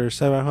 800 or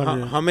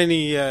 700. How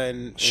many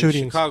in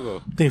shootings?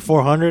 Chicago? I think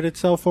 400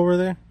 itself over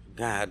there.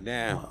 God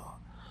damn.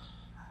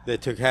 They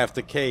took half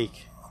the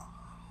cake.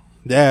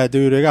 Yeah,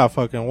 dude, it got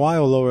fucking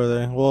wild over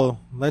there. Well,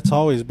 that's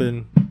always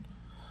been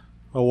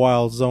a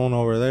wild zone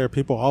over there.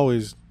 People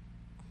always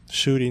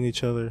shooting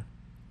each other.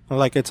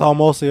 Like, it's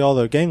mostly all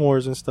the gang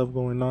wars and stuff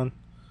going on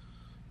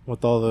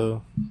with all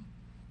the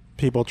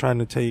people trying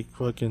to take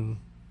over,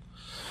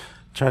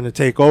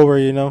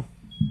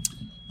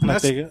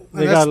 Like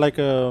they got like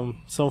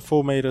some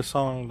fool made a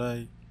song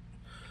like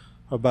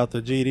about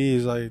the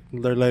GDs, like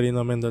they're letting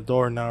them in the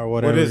door now or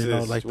whatever. What is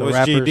this? Like the What's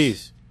rappers,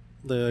 GDs?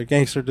 the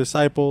gangster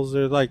disciples.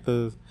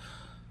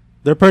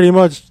 They're pretty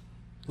much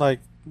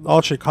like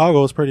all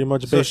Chicago is pretty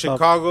much based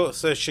off.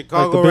 So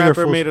Chicago like the bigger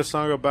rapper fools. made a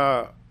song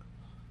about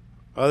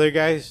other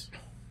guys.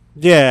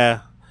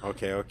 Yeah.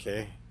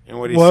 Okay. And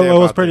what do you say Well, it about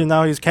was pretty. that?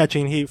 Now he's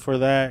catching heat for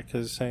that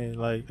because saying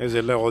like, Is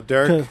it Lil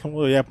Durk?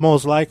 well, yeah,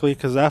 most likely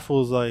because that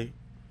fool's like,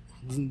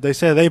 they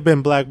said they've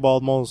been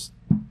blackballed most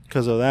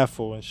because of that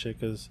fool and shit.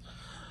 Because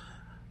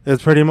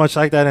it's pretty much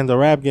like that in the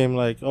rap game.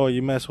 Like, oh,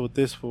 you mess with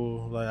this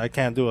fool, like I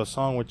can't do a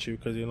song with you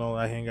because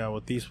I hang out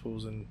with these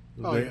fools, and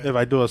if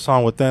I do a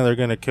song with them, they're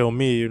gonna kill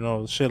me.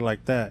 Shit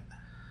like that.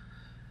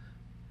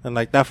 And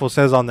like that fool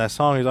says on that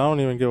song, he's I don't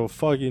even give a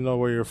fuck,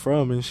 where you're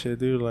from and shit,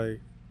 dude. Like,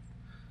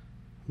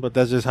 but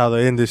that's just how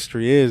the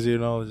industry is,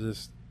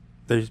 Just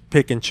they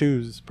pick and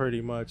choose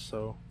pretty much.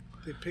 So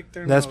they pick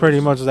their that's nose. pretty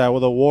much that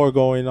with a war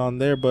going on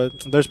there.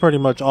 But there's pretty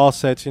much all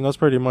sets, it's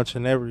pretty much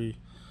in every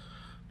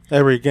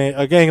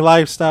A gang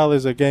lifestyle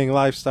is a gang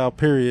lifestyle,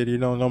 period, you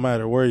know, no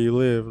matter where you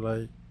live.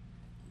 Like,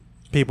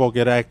 people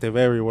get active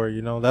everywhere,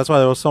 you know. That's why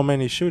there was so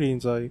many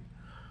shootings, like.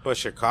 But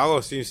Chicago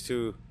seems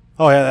to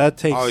Oh, yeah, that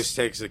takes. always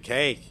takes the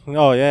cake.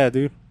 Oh, yeah,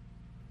 dude.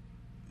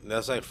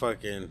 That's like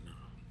fucking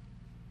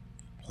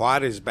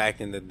Juarez back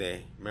in the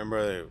day.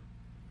 Remember?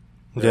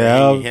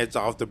 Yeah. He heads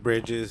off the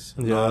bridges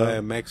and all that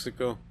in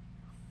Mexico.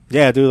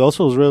 Yeah, dude, those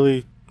fools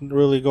really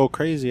go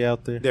crazy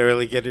out there. They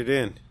really get it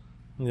in.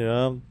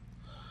 Yeah.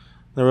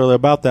 They're really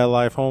about that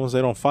life, homes.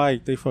 They don't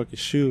fight. They fucking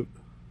shoot.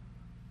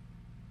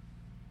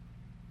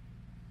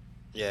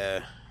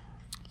 Yeah.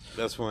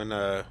 That's when,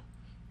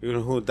 you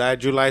know who died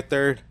July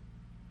 3rd?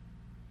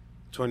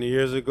 20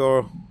 years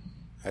ago.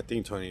 I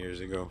think 20 years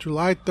ago.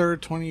 July 3rd,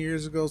 20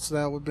 years ago, so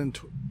that would have been...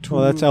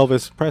 Well, that's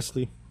Elvis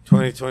Presley.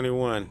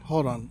 2021.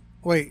 Hold on.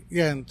 Wait,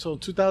 yeah, until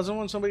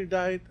 2001 somebody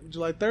died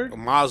July 3rd?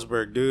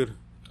 Mossberg, dude.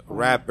 A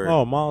rapper.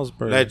 Oh,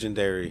 Mossberg.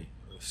 Legendary.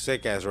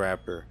 Sick-ass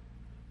rapper.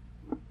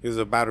 He was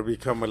about to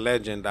become a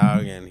legend,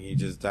 dog, and he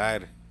just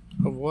died.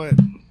 Of what?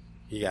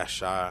 He got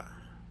shot.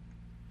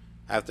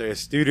 After a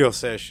studio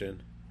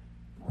session.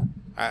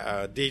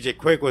 DJ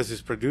Quick was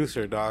his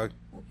producer, dog.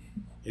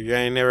 If you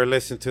ain't never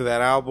listened to that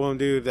album,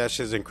 dude, that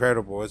shit's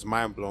incredible. It's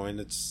mind-blowing.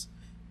 It's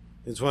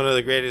one of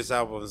the greatest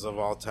albums of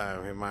all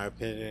time, in my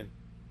opinion.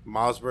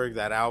 Mossberg,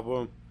 that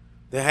album.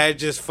 They had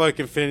just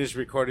fucking finished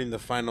recording the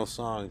final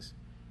songs.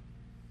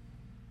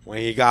 When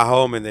he got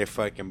home and they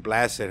fucking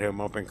blasted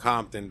him up in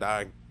Compton,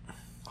 dog.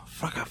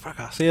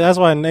 Fracka. See, that's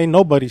why ain't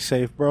nobody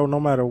safe, bro, no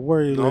matter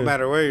where you live. No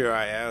matter where you're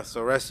at, yeah.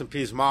 So rest in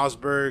peace,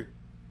 Mossberg.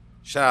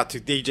 Shout out to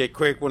DJ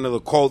Quick, one of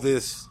the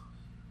coldest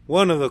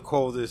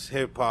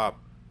hip-hop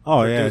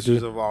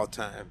producers of all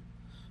time.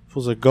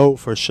 Was a GOAT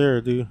for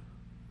sure, dude.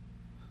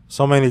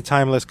 So many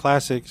timeless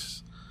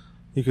classics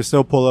you can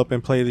still pull up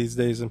and play these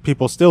days, and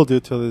people still do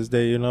to this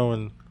day, you know.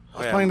 And I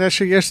was playing that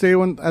shit yesterday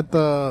at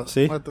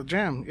the at the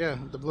jam, yeah,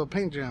 the Little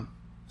Paint Jam.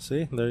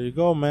 See, there you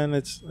go, man.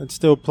 It's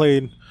still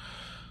played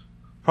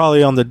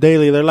probably on the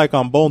daily. They're like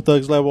on Bone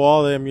Thugs level,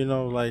 all of them, you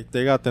know, like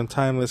they got them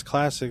timeless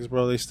classics,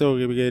 bro. They still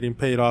be getting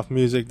paid off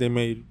music they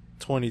made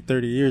 20,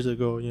 30 years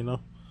ago, you know.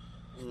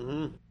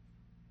 Mm-hmm.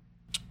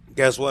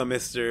 Guess what,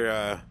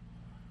 Mr.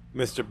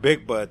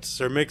 Big Butts,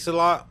 Sir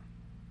Mix-a-Lot?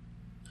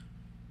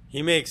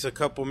 He makes a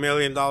couple $1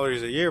 million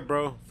a year,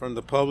 bro, from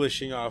the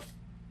publishing off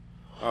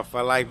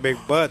I Like Big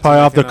Butts. Probably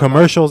off the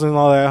commercials and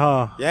all that,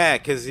 huh? Yeah,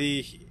 because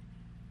he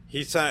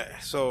signed,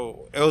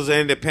 so it was an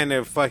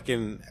independent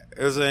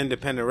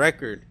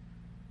record.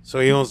 So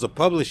he owns the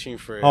publishing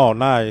for it. Oh,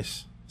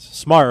 nice.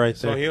 Smart right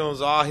there. So he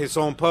owns all his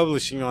own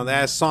publishing on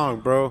that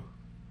song, bro.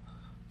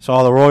 So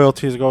all the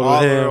royalties go to him.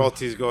 All the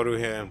royalties go to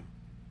him.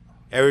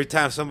 Every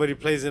time somebody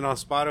plays it on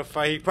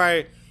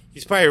Spotify,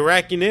 he's probably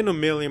racking in $1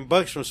 million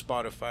from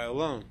Spotify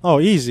alone.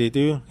 Oh, easy,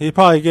 dude. He's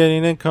probably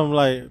getting income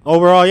like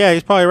overall. Yeah,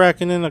 he's probably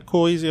racking in a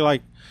cool, easy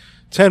like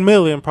 10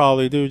 million,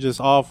 probably, dude.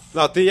 Just off.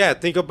 No,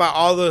 think about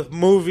all the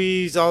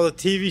movies, all the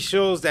TV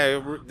shows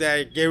that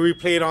get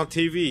replayed on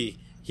TV.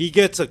 He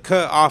gets a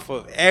cut off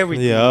of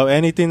everything. Yeah,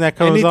 anything that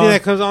comes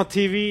on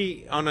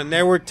TV on a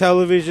network,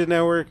 television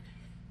network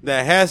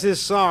that has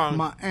his song.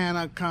 My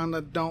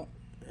anaconda don't.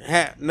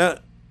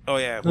 Oh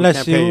yeah,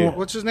 Unless you.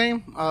 What's his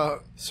name?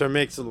 Sir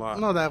Mix-a-Lot.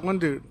 No, that one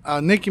dude.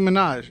 Nicki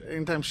Minaj.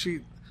 Anytime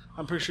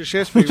I'm pretty sure she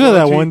has to Look at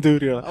that one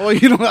dude. Yeah. Oh,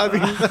 you know what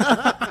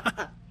I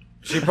mean?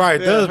 She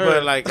probably does,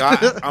 but like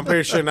I'm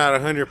pretty sure not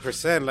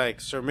 100%. Like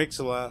Sir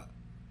Mix-a-Lot,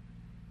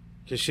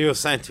 because she was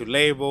signed to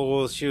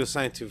labels. She was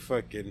signed to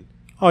fucking.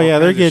 Oh yeah,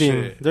 they're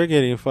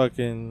getting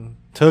fucking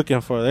taken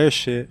for their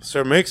shit.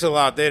 Sir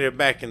Mix-a-Lot did it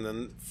back in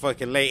the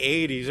fucking late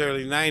 '80s,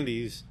 early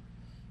 '90s.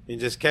 He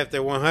just kept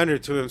it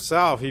 100 to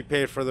himself. He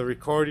paid for the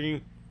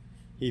recording.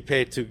 He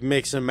paid to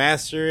mix and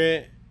master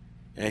it.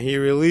 And he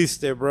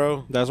released it,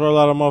 bro. That's where a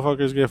lot of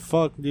motherfuckers get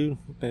fucked, dude.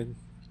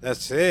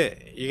 That's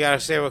it. You gotta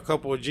save a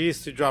couple of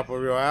G's to drop a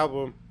real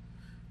album.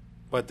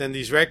 But then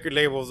these record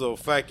labels will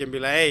fucking be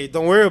like, hey,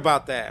 don't worry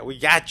about that. We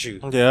got you.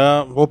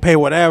 Yeah, we'll pay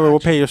whatever. We'll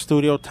pay your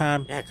studio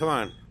time. Yeah, come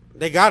on.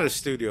 They got a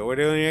studio.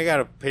 They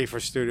gotta pay for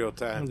studio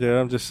time.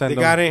 Yeah, I'm just saying.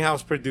 They got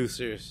in-house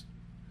producers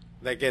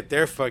that get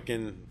their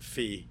fucking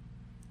fee.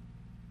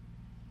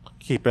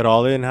 Keep it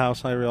all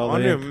in-house. I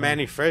wonder if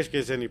Manny Fresh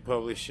gets any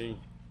publishing.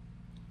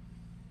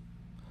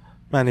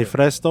 Manny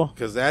Fresto?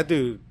 Because that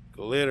dude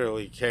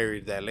literally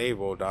carried that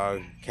label,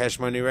 dog. Cash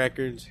Money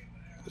Records.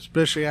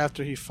 Especially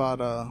after he fought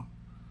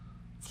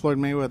Floyd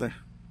Mayweather.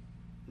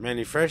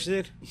 Manny Fresh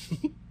did?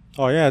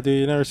 Oh, yeah,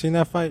 dude. You never seen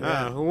that fight?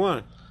 Who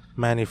won?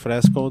 Manny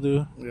Fresco,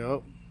 dude.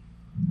 Yep.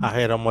 I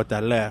hit him with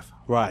that left,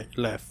 right,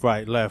 left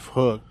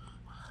hook.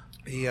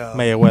 Yeah.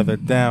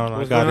 Mayweather down.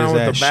 What's I got going on his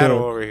with ass the battle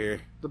shook. over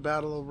here? The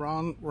Battle of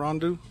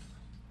Rondu.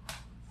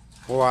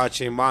 We're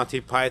watching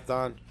Monty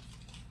Python.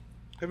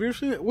 Have you ever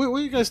seen it? What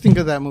do you guys think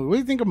of that movie? What do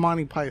you think of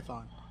Monty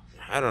Python?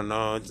 I don't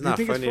know. It's not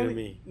funny to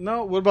me.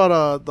 No? What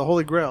about the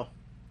Holy Grail?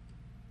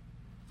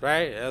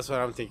 Right? That's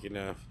what I'm thinking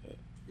of.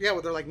 Yeah,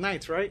 well, they're like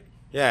knights, right?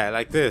 Yeah,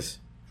 like this.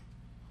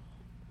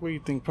 What do you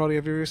think, Brody?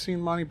 Have you ever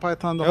seen Monty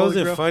Python the It Holy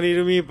wasn't Grail? funny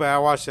to me, but I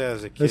watched it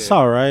as a kid. It's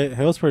all right. It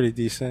was pretty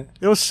decent.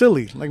 It was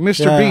silly, like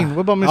Mr. Yeah. Bean.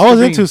 What about Mr. I was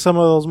Bean? into some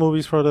of those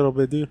movies for a little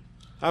bit, dude.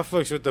 I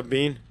fucks with the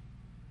Bean.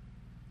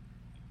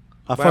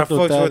 I But I fucked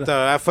with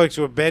that. I fucks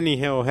with Benny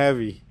Hill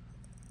heavy.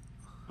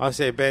 I'll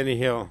say Benny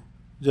Hill.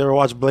 Did you ever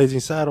watch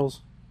Blazing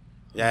Saddles?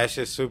 Yeah, it's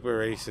just super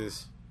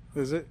racist.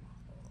 Is it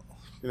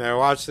You never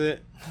watched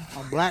it?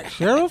 a black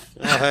sheriff?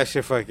 Oh, that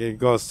shit fucking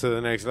goes to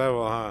the next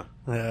level, huh?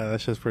 Yeah,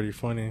 that shit's pretty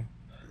funny.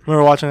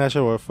 Remember watching that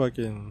show with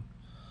fucking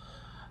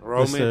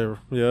Roman?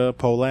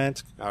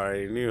 Polanski? I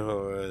already knew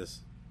who it was.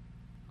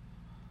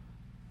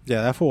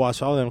 Yeah, that fool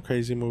watched all them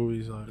crazy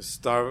movies like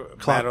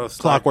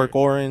Clockwork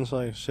Orange,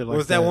 like shit like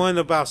was that. that one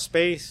about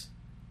space?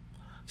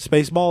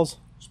 Spaceballs?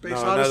 Space No,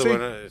 Odyssey?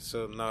 another one.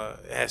 So, no,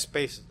 it has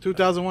space.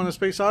 2001: A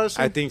Space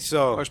Odyssey? I think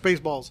so. Or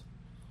Spaceballs?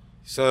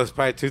 So it's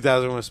probably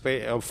 2001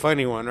 space. A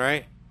funny one,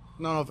 right?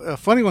 No, a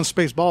funny one,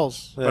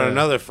 Spaceballs. Yeah. But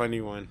another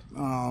funny one.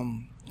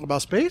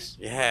 About space?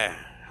 Yeah,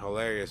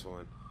 hilarious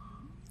one.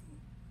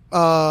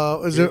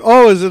 Is it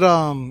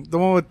the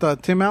one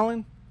with Tim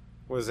Allen?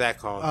 What's that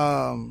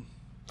called?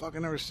 Fuck, I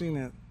never seen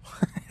it.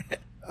 It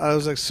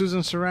was like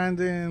Susan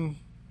Sarandon.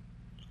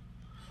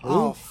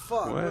 Oh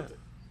fuck! What?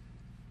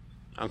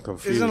 I'm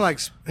confused. Isn't it like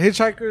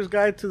Hitchhiker's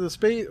Guide to the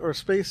Space or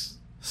Space?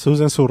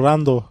 Susan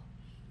Surrando.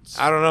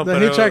 I don't know, The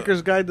but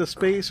Hitchhiker's Guide to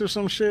Space or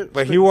some shit.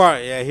 But he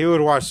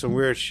would watch some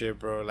weird shit,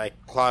 bro, like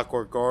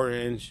Clockwork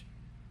Orange.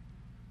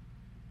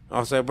 I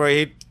was like, bro,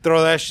 he'd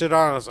throw that shit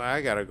on. I was like,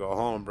 I gotta go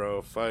home,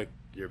 bro. Fuck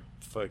your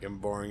fucking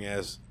boring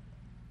ass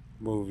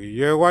movie.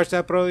 You ever watch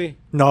that, Brody?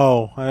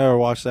 No, I never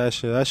watched that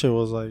shit. That shit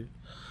was like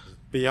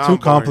Beyond Too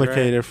boring,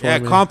 complicated right? for yeah,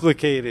 me.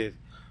 complicated.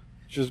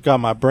 just got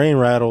my brain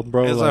rattled,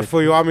 bro. It's like,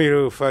 fool, you want me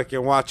to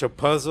fucking watch a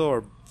puzzle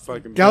or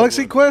fucking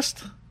Galaxy build one?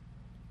 Quest.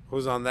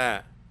 Who's on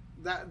that?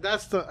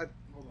 That's the.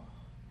 Hold on.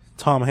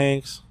 Tom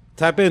Hanks.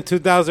 Type in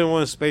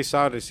 2001 Space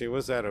Odyssey.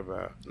 What's that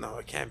about? No,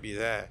 it can't be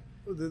that.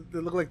 They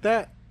look like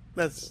that.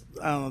 That's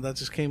I don't know. That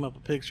just came up a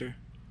picture.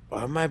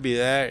 Well, it might be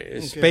that.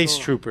 It's Okay, Space hold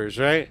on. Troopers,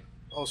 right?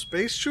 Oh,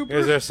 Space Trooper.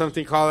 Is there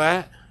something called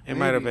that? It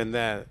might have Maybe. been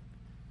that.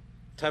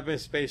 Type in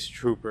Space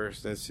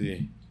Troopers. Let's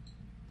see.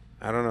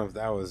 I don't know if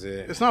that was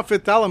it. It's not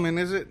Fifth Element,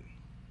 is it?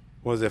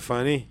 Was it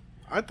funny?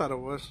 I thought it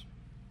was.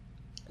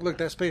 Look,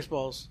 that's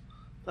Spaceballs.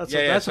 That's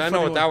Yes, I know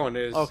funny what that one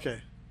is.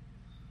 Okay.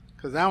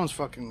 Because that one's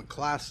fucking the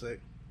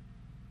classic.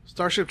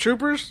 Starship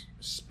Troopers?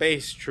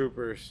 Space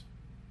Troopers.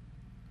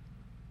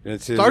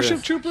 It's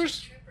Starship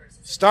Troopers?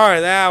 Star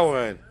that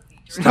one.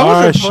 That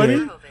wasn't Starship. funny.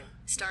 Beethoven,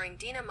 starring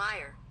Dina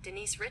Meyer,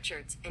 Denise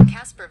Richards, and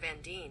Casper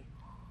Van Dien.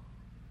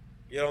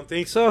 You don't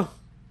think so?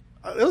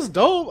 It was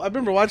dope. I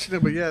remember watching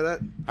it, but yeah,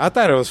 that. I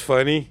thought it was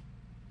funny.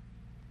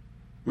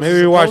 Was Maybe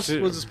it we watched supposed-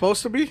 it. Was it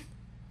supposed to be?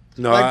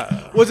 No,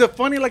 Like, was it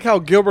funny like how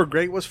Gilbert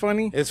Grape was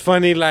funny? it's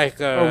funny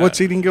like. Or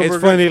What's Eating Gilbert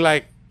It's funny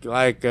like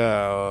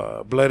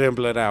Blood In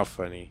Blood Out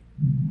funny.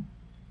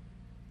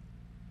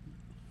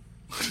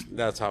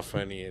 That's how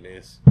funny it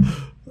is.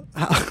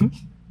 I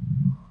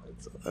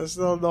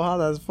still don't know how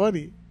that's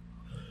funny.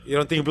 You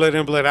don't think Blood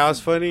In Blood Out is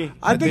funny?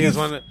 I think it's-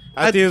 one.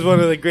 I think it's one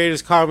of the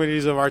greatest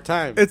comedies of our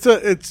time. It's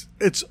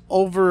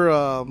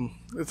over.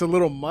 It's a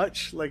little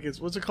much. Like it's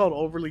what's it called?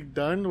 Overly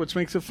done, which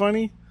makes it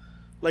funny.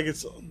 Like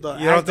it's the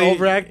You don't think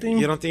overacting.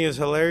 You don't think it's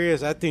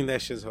hilarious? I think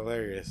that shit's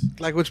hilarious.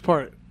 Like which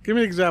part? Give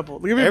me an example.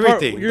 Give me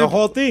Everything, A part, the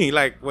whole thing,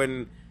 like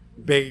when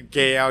Big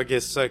Gay Al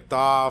gets sucked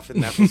off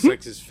and that fool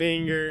sucks his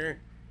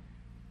finger.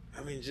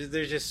 I mean,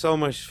 there's just so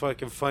much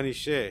fucking funny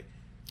shit.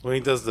 When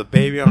he does the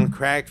baby on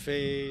crack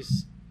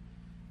face.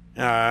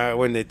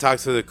 When they talk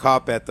to the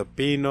cop at the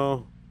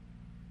Pino.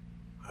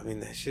 I mean,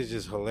 that shit's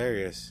just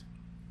hilarious.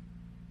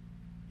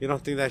 You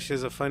don't think that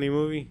shit's a funny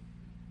movie?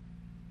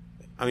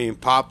 I mean,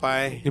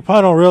 Popeye, You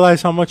probably don't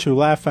realize how much you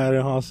laugh at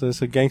it, huh? So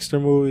it's a gangster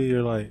movie.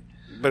 You're like,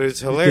 but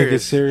it's you think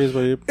it's hilarious. serious,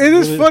 but It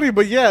is funny,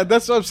 but yeah,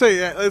 that's what I'm saying.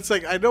 Yeah, it's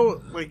like I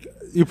know, like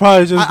You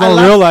probably just I don't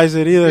laugh- realize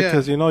it either Yeah.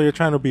 because you know you're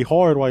trying to be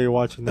hard while you're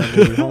watching that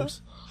movie,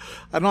 Holmes.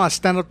 I know I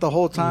stand up the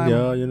whole time.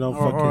 Yeah, you know,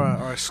 or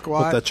I With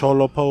squat. the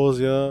cholo pose,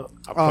 yeah,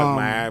 I put Um,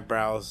 my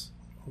eyebrows.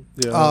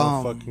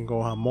 fucking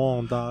go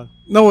hamon, dog.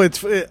 No, I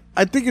think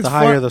it's The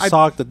higher fun. the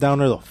sock, the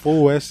downer the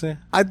fool, ese.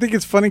 I think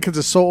it's funny because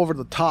it's so over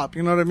the top.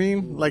 You know what I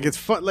mean? Like it's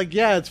fun. Like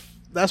yeah,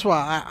 that's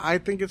why I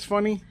think it's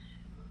funny.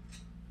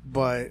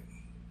 But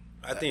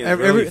I think it's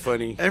really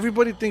funny.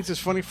 Everybody thinks it's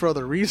funny for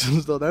other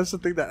reasons, though. That's the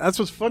thing. That's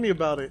what's funny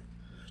about it.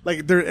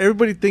 Like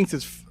everybody thinks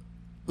it's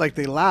like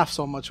they laugh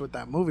so much with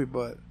that movie,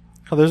 but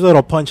Oh, there's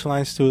little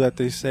punchlines too that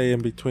they say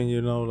in between,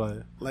 you know,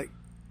 like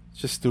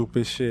just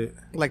stupid shit.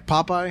 like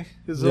Popeye,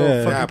 his Yeah. little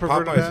Yeah, fucking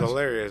perverted Popeye's ass.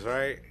 hilarious,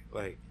 right?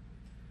 Like,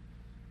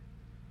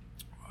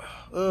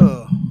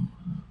 Ugh.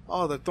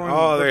 Oh, they're throwing.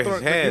 Oh, they're their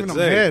throwing, they're giving heads,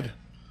 them eh? head.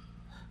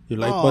 You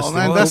like Oh busting?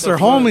 man, What that's the their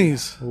fuck?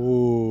 homies.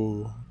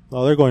 Ooh,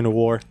 oh, they're going to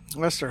war.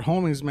 That's their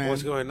homies, man.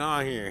 what's going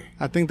on here?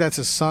 I think that's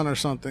his son or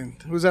something.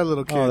 Who's that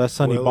little kid? Oh, that's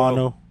Sonny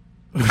Willow.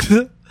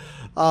 Bono.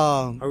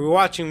 Are Are we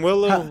watching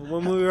Willow?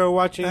 When we were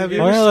watching, have it?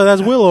 you Oh ever yeah,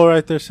 that's Willow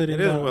right there sitting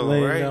It is down, Willow,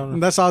 laying right? down.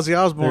 That's Ozzy There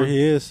Osbourne.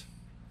 he is.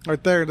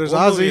 Right there. There's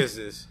What movie Ozzy. is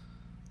this?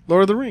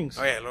 Lord of the Rings.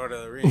 Oh yeah, Lord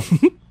of the Rings.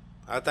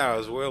 I thought it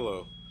was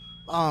Willow.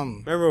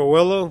 Um, Remember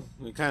Willow?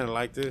 We kind of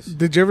like this.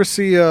 did you ever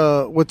see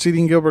What's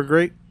Eating Gilbert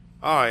Grape?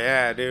 Oh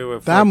yeah, dude.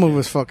 with That fucking- movie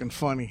was fucking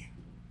funny.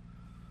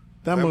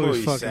 That movie was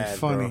movie's fucking sad,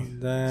 funny.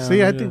 Damn,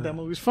 See, I yeah. think that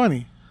movie's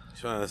funny.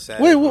 It's one of the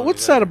saddest Wait, movies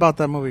what's ever. sad about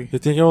that movie? You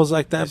think it was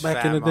like that His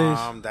back in fat the days?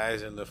 mom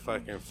dies in the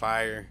fucking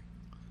fire,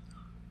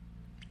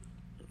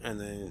 and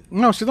then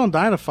No, she don't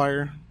die in a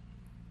fire.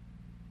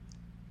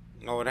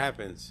 oh, what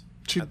happens?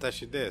 She- I thought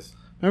she did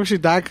Remember she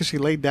died because she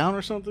laid down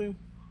or something?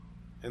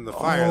 in the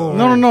fire. Oh.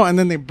 though, No. right? And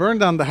then they burned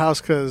down the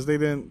house because they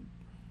didn't.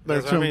 They're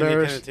That's too what I mean. They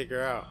embarrassed. couldn't take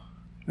her out.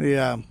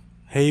 Yeah.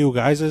 Hey, you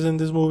guys is in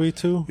this movie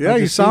too? Yeah, I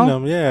you just saw seen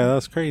him? them. Yeah,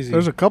 that's crazy.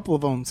 There's a couple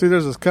of them. See,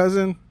 there's his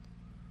cousin.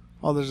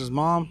 Oh, there's his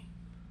mom.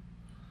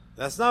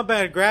 That's not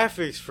bad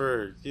graphics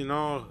for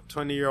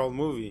 20-year-old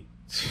movie.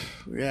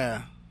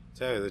 Yeah.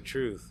 Tell you the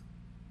truth,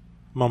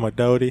 Mama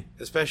Doty.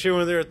 especially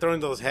when they were throwing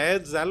those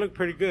heads, that looked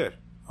pretty good.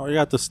 Oh, you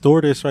got the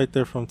stewardess right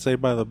there from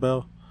Saved by the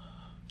Bell.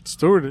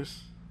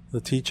 Stewardess. The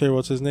teacher,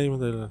 what's his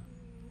name?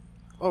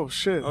 Oh,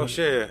 shit. Oh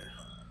shit!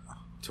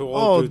 Two Oh,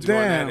 old dudes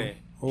damn. going at it.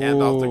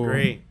 Gandalf the Oh.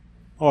 Grey.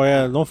 Oh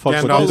yeah, don't fuck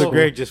with Gandalf this the one.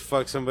 Grey just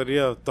fucked somebody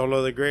up.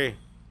 Tolo the Grey.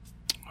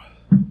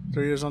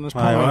 3 years on this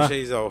Aye, pony. aye.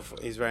 Oh shit!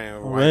 He's riding a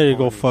I'm white ready to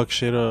go pony. fuck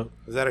shit up.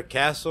 Is that a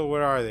castle?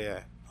 Where are they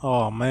at?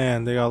 Oh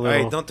man, they got Hey,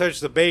 little don't touch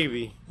the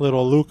baby.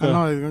 little I Luka,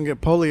 know he's going to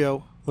get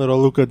polio.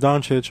 little Luka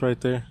Doncic right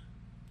there.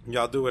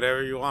 Y'all do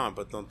whatever you want,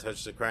 but don't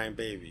touch the crying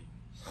baby.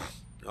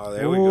 Oh,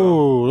 there we Ooh,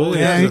 go. look Oh, at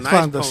yeah, that. he's He a nice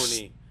climbed the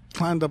pony.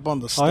 Climbed up on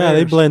the Oh stairs. yeah,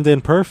 they blend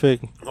in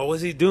perfect. Oh,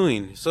 what's he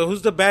doing? So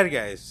who's the bad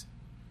guys?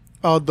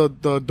 Oh, the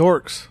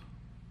dorks.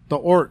 The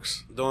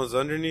orcs. The ones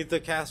underneath the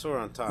castle or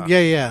on top?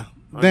 Yeah.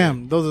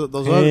 Damn. Those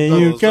Hey, other.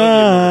 you those ugly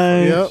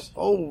guys. Yep.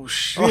 Oh,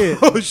 shit.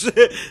 Oh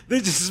shit! They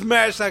just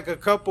smashed like a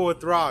couple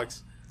with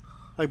rocks.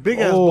 Like big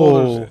ass Oh.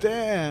 boulders.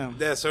 Damn.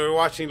 Yeah, so we're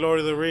watching Lord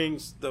of the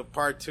Rings, the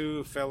part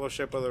 2,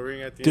 Fellowship of the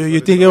Ring. At the Dude, end. you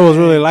think it was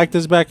really like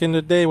this back in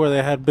the day where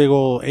they had big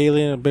old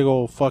big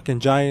old fucking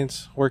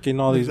giants working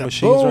all these That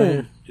machines right boom.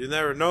 here? You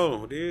never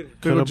know, dude.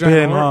 Big Could old have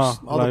giant been, huh?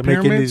 orcs. All Like the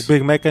making pyramids. these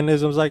big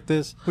mechanisms like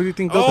this. Who do you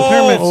think built the Oh,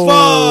 pyramids?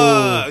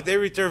 Oh. fuck! They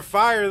return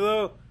fire,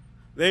 though.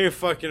 They ain't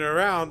fucking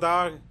around,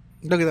 dog.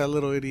 Look at that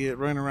little idiot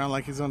running around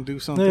like he's gonna do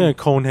something. Yeah,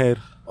 Conehead.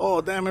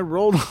 Oh damn! It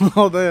rolled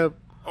all that.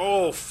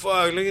 Oh,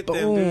 fuck. Look at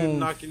them, dude, Boom.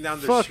 knocking down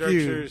their Fuck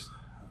you. structures.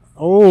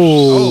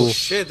 Oh, Oh,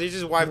 shit. They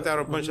just wiped out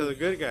a bunch of the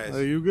good guys.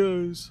 Hey, you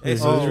guys. Hey,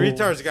 so Oh. these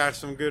retards got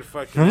some good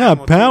fucking I ammo,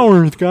 got too.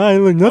 powers, guy.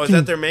 Look, Oh, is that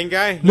nothing, their main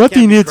guy? He nothing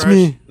can't be hits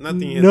me. crushed.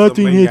 Nothing hits,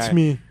 Nothing the main hits guy.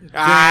 me.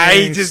 Ah, he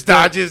Dang, just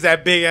stop. dodges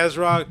that big ass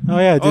rock. Oh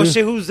yeah, dude. Oh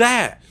shit, who's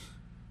that?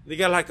 They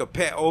got like a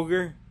pet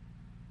ogre.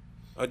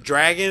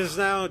 Dragons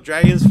now?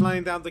 Dragons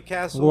flying down the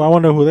castle? Well, I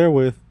wonder who they're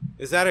with.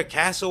 Is that a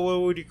castle?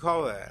 What would you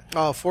call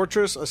that?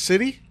 Fortress, a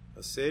city,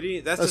 A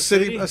city? That's a a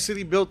city, a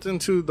city built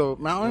into the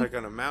mountain. Like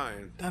on a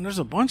mountain. Damn, there's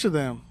a bunch of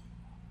them.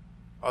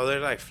 Oh, they're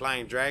like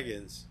flying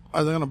dragons.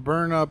 Are they gonna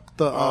burn up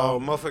the?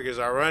 Oh, motherfuckers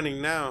are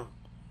running now.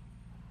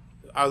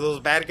 Are those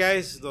bad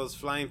guys? Those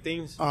flying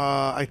things?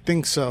 I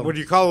think so. What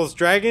do you call those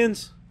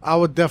dragons? I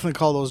would definitely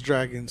call those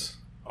dragons.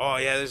 Oh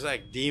yeah, there's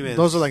like demons.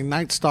 Those are like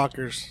night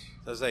stalkers.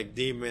 There's like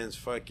demons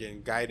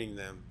fucking guiding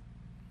them.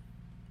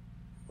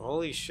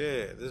 Holy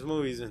shit, this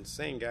movie's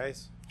insane,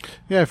 guys.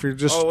 Yeah, if you're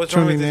just Oh, what's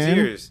wrong tuning with his in,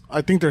 ears?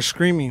 I think they're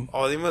screaming.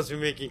 Oh, they must be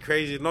making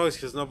crazy noise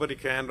because nobody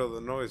can handle the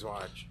noise.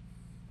 Watch.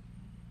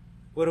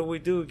 What do we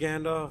do,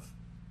 Gandalf?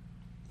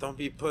 Don't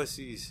be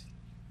pussies.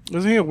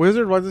 Isn't he a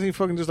wizard? Why doesn't he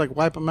fucking just like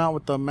wipe them out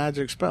with the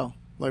magic spell?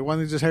 Like why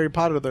don't he just Harry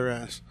Potter their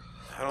ass?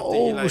 I don't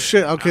think he, Oh like,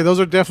 shit! Okay, those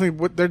are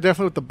definitely they're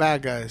definitely with the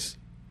bad guys.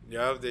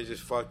 Yup, they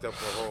just fucked up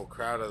a whole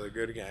crowd of the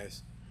good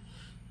guys.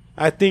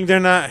 I think they're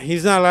not.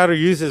 He's not allowed to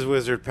use his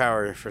wizard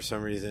power for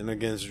some reason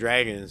against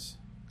dragons.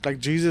 Like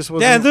Jesus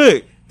was. Damn,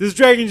 look, this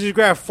dragon just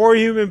grabbed 4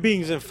 human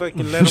beings and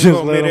fucking let them Just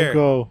go let midair. them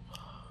go.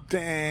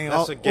 Dang,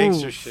 That's some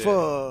gangster ooh, shit.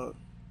 Fuck.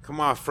 Come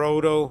on,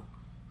 Frodo.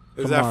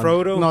 Is Come that on.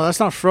 Frodo? No, that's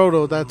not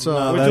Frodo. That's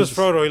No, Which that's- was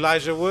Frodo?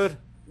 Elijah Wood.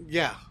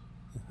 yeah.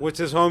 What's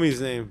his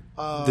homie's name?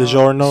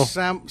 DiGiorno.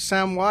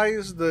 Sam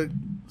Wise.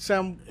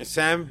 Sam. Is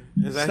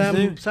that his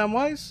name? Sam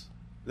Wise.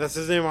 That's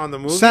his name on the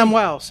movie. Sam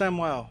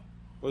Wow.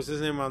 What's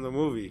his name on the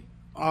movie?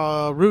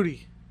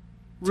 Rudy.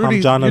 Tom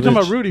You're talking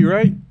about Jonovich. Rudy,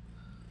 right?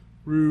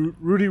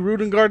 Rudy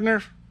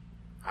Rudengardner.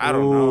 I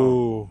don't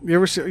know. Ooh. You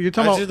ever see? You're I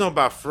talking just about. know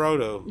about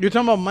Frodo. You're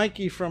talking about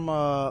Mikey from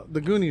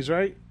the Goonies,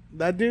 right?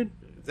 That dude.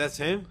 That's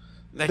him.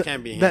 That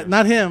can't be him. That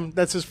not him.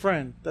 That's his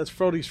friend. That's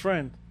Frody's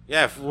friend.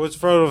 Yeah. What's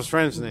Frodo's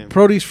friend's name?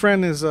 Frody's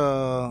friend is Hey,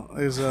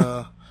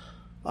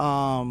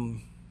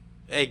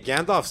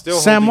 Gandalf still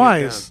Sam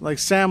holding it Wise. down. Like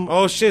Sam.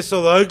 Oh shit!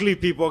 So the ugly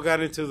people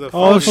got into the.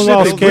 Oh, shit! so I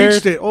was They scared.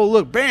 breached it. Oh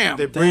look, bam!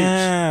 They breached.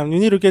 Damn, you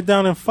need to get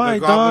down and The fight,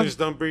 dog. goblins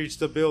done breached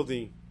the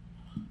building.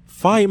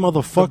 Fight,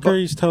 motherfucker.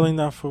 He's telling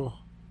that fool.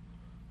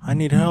 I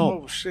need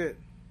help. Oh shit!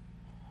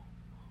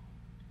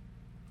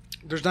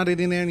 There's not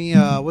any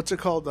what's it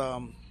called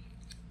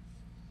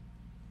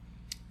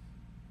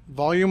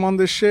volume on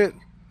this shit.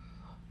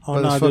 Oh,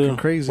 But no, it's fucking dude.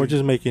 crazy. We're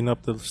just making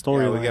up the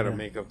story. Yeah, we gotta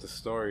make up the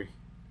story.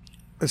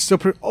 It's still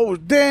oh,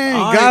 dang.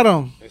 All Got right.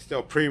 him. It's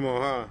still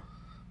Primo, huh?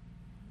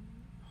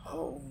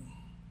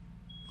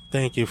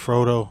 Thank you,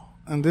 Frodo.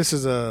 And this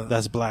is a...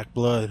 That's black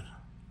blood.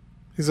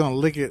 He's going to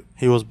lick it.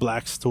 He was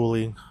black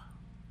stooling.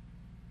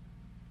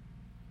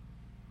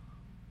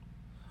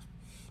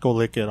 Go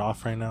lick it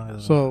off right now.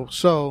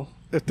 So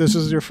if this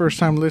is your first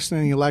time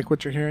listening and you like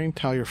what you're hearing,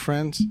 tell your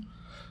friends.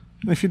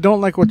 And if you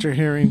don't like what you're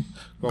hearing,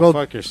 Go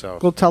fuck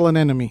yourself. Go tell an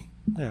enemy.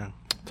 yeah.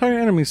 Tell your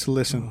enemies to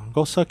listen.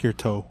 Go suck your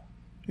toe.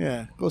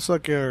 Yeah, go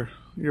suck your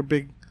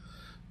big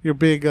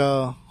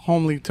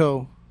homely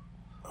toe.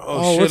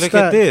 Oh, shit, what's look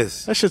that? at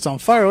this. That shit's on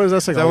fire. What is that?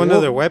 That's like Is that a one wolf?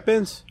 of their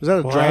weapons? Is that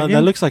a Wow, dragon?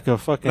 that looks like a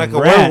fucking Like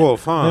a rat.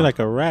 werewolf, huh? Yeah, like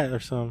a rat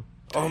or something.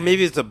 Oh,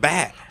 maybe it's a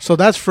bat. So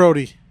that's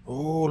Frody.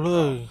 Oh,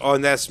 look. Oh,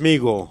 and that's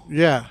Smeagol.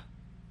 Yeah.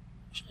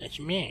 It's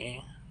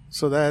me.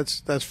 So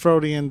that's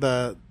Frody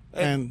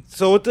and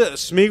So what the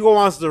Smeagol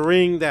wants the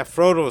ring that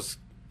Frodo's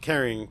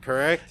carrying,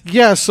 correct?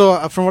 yeah.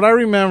 So from what I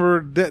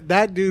remember,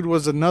 that dude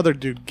was another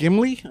dude,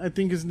 Gimli, I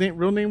think his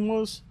real name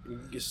was,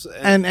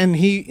 and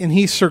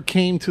he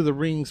succumbed to the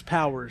ring's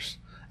powers,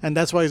 and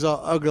that's why he's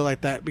all ugly like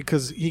that,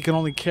 because he can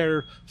only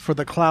care for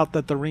the clout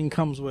that the ring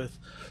comes with.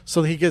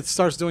 So he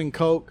starts doing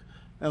coke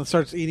and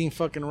starts eating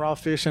fucking raw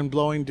fish and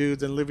blowing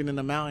dudes and living in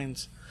the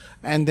mountains,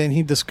 and then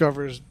he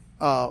discovers,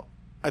 I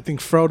think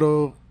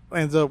Frodo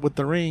ends up with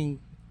the ring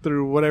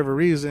through whatever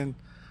reason.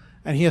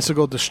 And he has to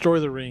go destroy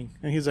the ring.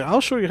 And he's like,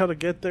 I'll show you how to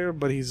get there.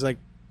 But he's like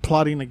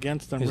plotting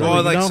against them. Really, Oh,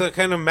 you like know? some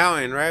kind of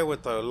mountain, right?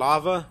 With the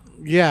lava.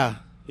 Yeah.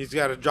 He's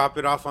got to drop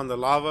it off on the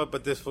lava,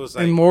 but this was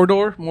like... In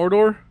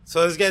Mordor.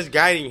 So this guy's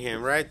guiding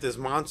him, right? This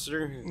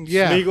monster.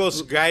 Yeah.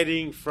 Smeagol's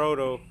guiding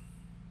Frodo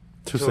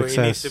To to where he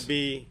needs success. to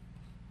be.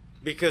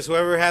 Because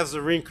whoever has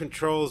the ring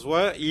controls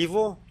what?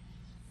 Evil?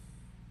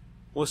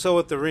 What's up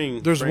with the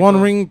ring? There's Franco? one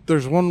ring.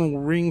 There's one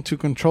ring to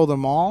control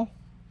them all.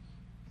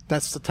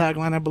 That's the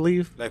tagline, I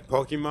believe. Like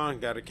Pokemon,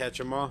 gotta catch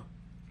them all.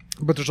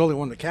 But there's only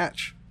one to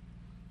catch.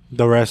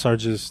 The rest are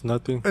just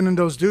nothing. And then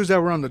those dudes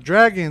that were on the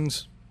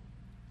dragons,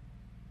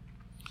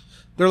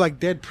 they're like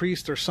dead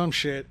priests or some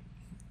shit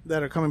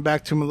that are coming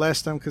back to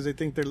molest them because they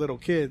think they're little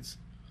kids.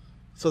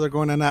 So they're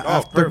going in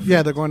after. perfect.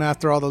 Yeah, they're going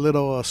after all the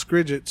little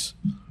Scridgets.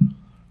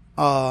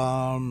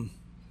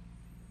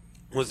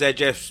 Was that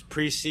just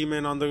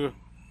pre-semen on the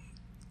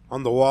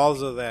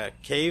walls of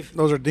that cave?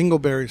 Those are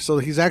dingleberries. So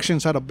he's actually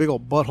inside a big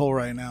old butthole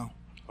right now.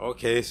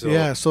 Okay, so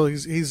Yeah, so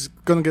he's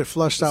gonna get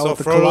flushed out so with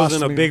the Frodo's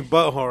in a colostomy. big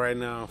butthole right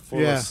now,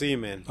 full Yeah. of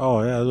semen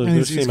Oh, yeah. Look, and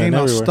there's he's semen getting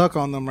all everywhere. stuck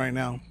on them right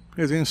now.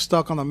 He's getting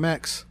stuck on the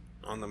mechs.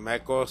 on the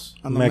mechos.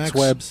 On the Mex mechs.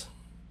 webs.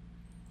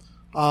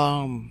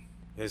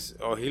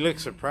 He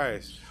looks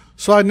surprised.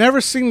 So I'd never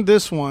seen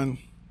this one.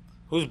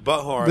 Whose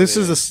butthole are This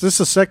they? is the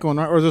second one,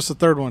 right? Or is this the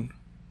third one?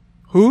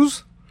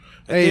 Whose?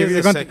 I Hey, think it's you're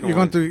the going second you're going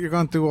one. to you're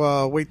going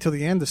to wait till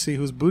the end to see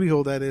whose booty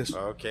hole that is.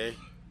 Okay.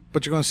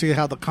 But you're going to see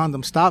how the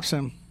condom stops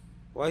him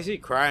Why is he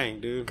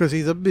crying, dude? because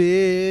he's a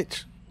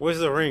bitch. Where's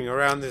the ring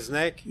around his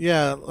neck?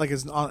 Yeah, like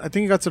his. I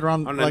think he got it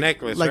around On the like,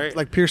 necklace, like right?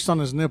 like pierced on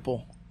his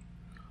nipple.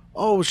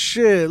 Oh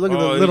shit! Look at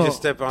the Oh, little. he just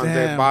stepped on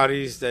dead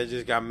bodies that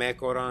just got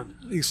mechoed on.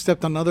 He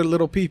stepped on other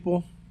little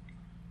people.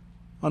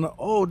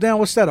 Oh damn!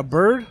 What's that? A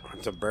bird?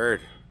 It's a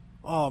bird.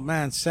 Oh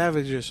man,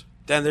 savages.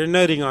 Damn, they're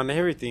nutting on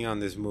everything on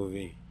this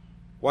movie.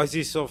 Why is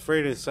he so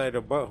afraid inside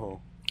a butthole?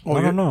 Oh,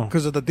 I don't know.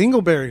 because of the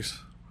dingleberries.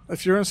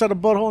 If you're inside a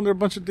butthole and there are a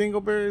bunch of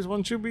dingleberries,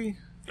 wouldn't you be?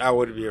 I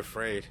would be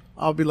afraid.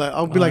 I'll be like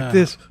yeah.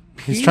 this.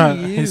 He's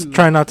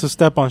trying not to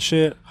step on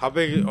shit. How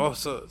big? Oh,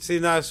 so see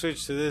now I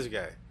switched to this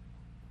guy.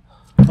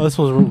 Oh, this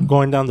was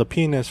going down the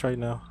penis right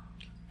now.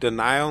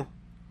 Denial.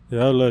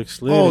 Yeah, look,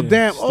 slid. Oh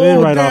damn! Slid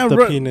Oh right damn! off the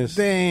ru- penis.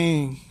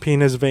 Dang!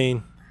 Penis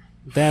vein.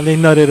 Damn, they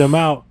nutted him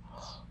out.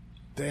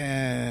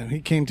 Damn! He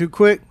came too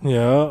quick.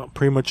 Yeah,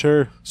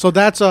 premature. So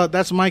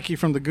that's Mikey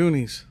from the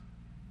Goonies.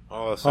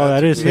 Oh, Oh,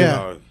 that is him.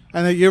 Yeah.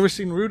 And then you ever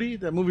seen Rudy?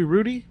 That movie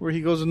Rudy, where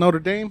he goes to Notre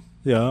Dame.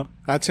 Yeah.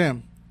 That's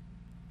him.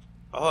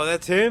 Oh,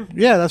 that's him.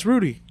 Yeah, that's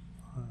Rudy.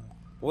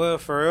 Well,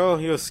 for real,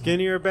 he was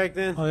skinnier back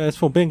then. Oh, yeah, it's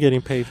for been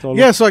getting paid.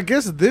 Yeah, so I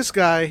guess this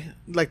guy,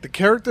 like the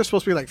character's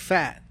supposed to be like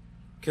fat.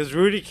 Because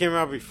Rudy came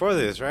out before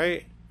this,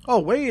 right? Oh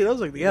wait, that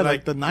was like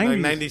like the 90s. like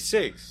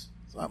 96.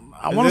 I And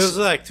want this was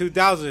to. like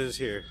 2000s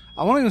here.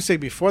 I won't even say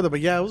before that,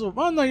 but yeah, it was.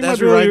 Well, no, you That's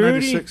might be right. really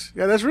Rudy? 96.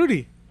 Yeah, that's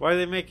Rudy. Why are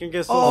they making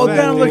get so Oh fat?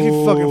 damn! Look, he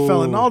Oh. fucking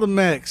fell in all the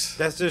mechs.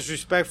 That's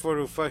disrespectful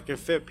to fucking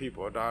fit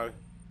people, dog.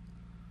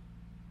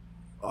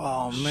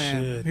 Oh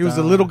man, Shit, he was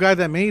the dog. little guy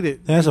that made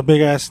it. That's a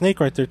big ass snake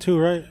right there too,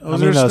 right? I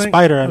Was mean, there a snake?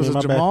 spider. I Was mean, it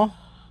my bad. Jamal?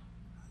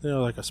 They're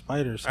like a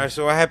spider. or All something. right,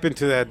 so what happened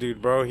to that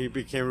dude, bro? He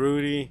became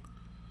Rudy.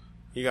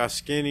 He got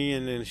skinny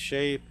and in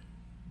shape.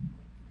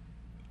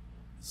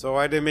 So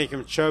why they make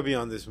him chubby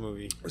on this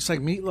movie? It's like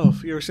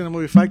Meatloaf. You ever seen the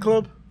movie Fight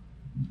Club?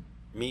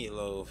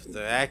 Meatloaf,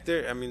 the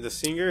actor, I mean the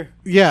singer,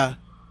 Yeah.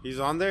 he's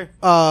on there?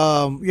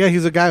 Yeah,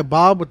 he's a guy,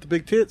 Bob, with the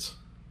big tits.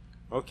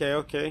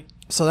 Okay.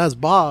 So that's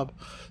Bob.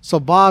 So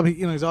Bob,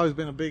 he's always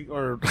been a big,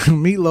 or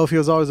Meatloaf, he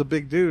was always a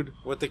big dude.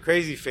 With the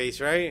crazy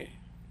face, right?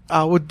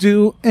 I would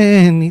do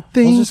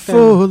anything Who's this guy?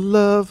 for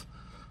love,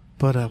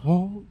 but I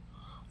won't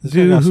This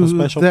guy do got some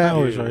special that.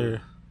 powers right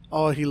here.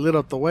 Oh, he lit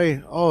up the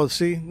way. Oh,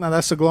 see? Now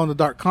that's a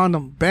glow-in-the-dark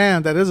condom.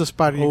 Bam, that is a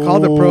spider. You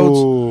called it, Prodes.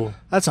 Ooh,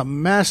 That's a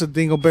massive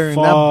dingleberry in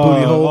fuck. that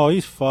booty hole. Oh,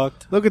 he's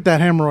fucked. Look at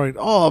that hemorrhoid.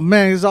 Oh,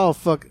 man, he's all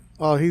fuck.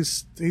 Oh,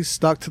 he's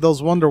stuck to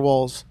those wonder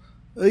walls.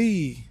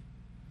 Eey.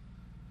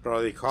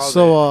 Bro, they called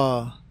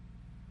So,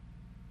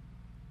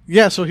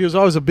 yeah, so he was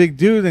always a big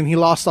dude, and he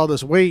lost all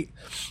this weight.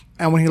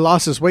 And when he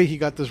lost his weight, he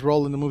got this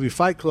role in the movie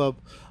Fight Club.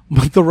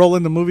 But the role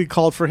in the movie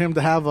called for him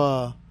to have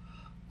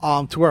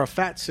to wear a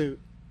fat suit,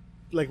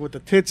 like with the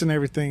tits and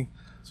everything.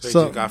 So he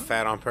just got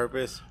fat on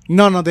purpose?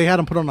 No, they had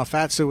him put on a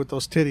fat suit with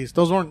those titties.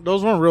 Those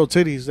weren't real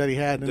titties that he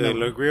had. Did they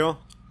look real?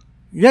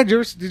 Yeah, did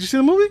you see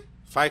the movie?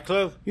 Fight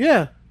Club?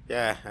 Yeah.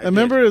 Yeah, I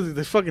remember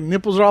the fucking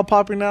nipples are all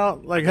popping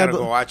out. Like gotta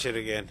go watch it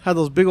again. Had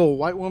those big old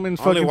white women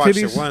I only fucking watched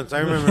titties. it once. I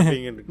remember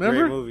being in a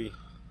Remember? great movie.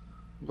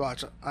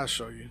 Watch, I'll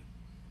show you.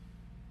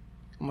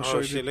 I'm gonna Oh show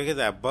you. shit! Look at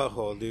that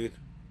butthole, dude.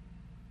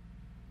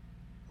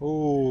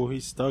 Ooh,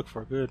 he's stuck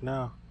for good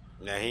now.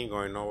 Yeah, he ain't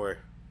going nowhere.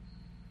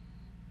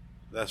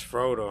 That's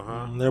Frodo,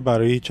 huh? They're about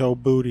to eat your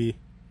booty.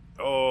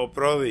 Oh,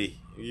 Brody,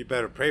 you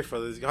better pray for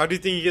this. How do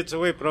you think he gets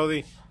away,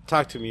 Brody?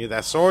 Talk to me.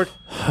 That sword?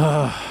 You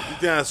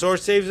think that sword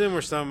saves him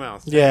or something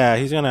else? Yeah,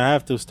 he's gonna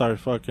have to start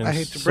fucking. I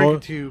hate to break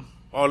it to you.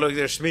 Oh, look,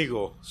 there's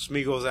Smeagol.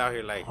 Smeagol's out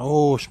here like.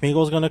 Oh,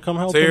 Schmiegel's gonna come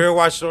help So you him. ever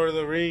watched Lord of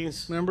the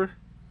Rings? Remember?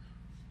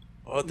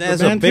 Oh,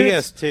 that's a man big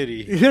tits? ass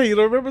titty. Yeah, you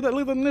don't remember that?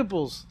 Look at the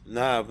nipples.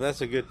 Nah, but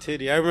that's a good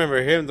titty. I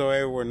remember him though,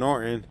 Edward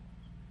Norton.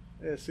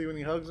 Yeah, see when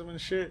he hugs him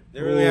and shit.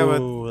 They really have a.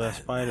 Ooh, that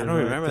spider. I don't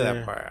remember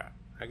that part.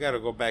 I gotta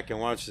go back and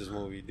watch this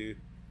movie, dude.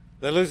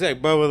 That looks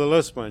like Bubba the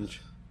Love Sponge.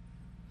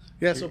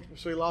 Yeah, so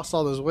he lost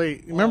all his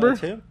weight. Remember?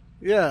 that's him?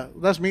 Yeah,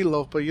 that's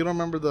Meatloaf, but you don't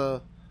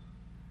remember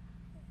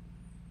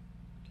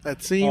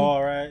that scene?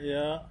 All right,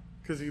 yeah.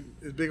 Because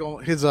his big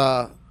old his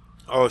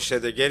Oh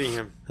shit, they're getting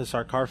him. The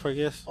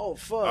sarcophagus. Oh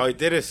fuck! Oh, he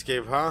did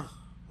escape, huh?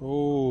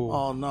 Ooh.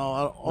 Oh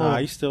no! Nah,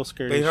 he's still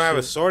scared. But he as don't have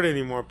a shit. sword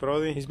anymore,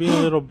 Brody. He's being a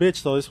little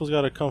bitch though. This one's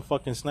gotta come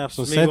fucking snap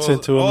some Smeagol's- sense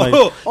into him. Like,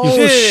 Oh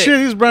shit!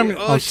 He's Brandon.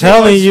 Oh, I'm shit,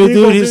 telling like you, Smeagol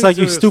dude. He's did like,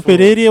 to you this stupid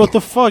fool. idiot. What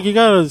the fuck? You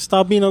gotta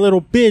stop being a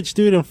little bitch,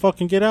 dude, and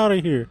fucking get out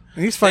of here.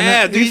 He's fighting.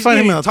 Yeah, dude, he's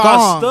fighting him in a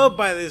tossed thong. up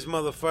by this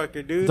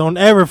motherfucker, dude. Don't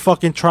ever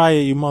fucking try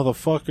it, you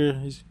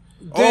motherfucker.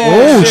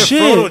 Oh, shit.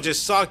 Frodo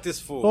just socked this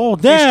fool. Oh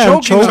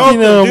damn! choking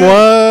Choking him, him. dude.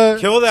 What?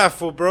 Kill that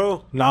fool,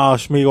 bro. Nah,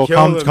 Schmiegel, Kill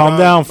calm him,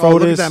 down, dog. Oh,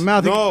 look Frodis. at that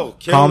mouth. No,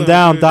 kill Calm him,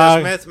 down, dude.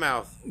 dog. That's Meth's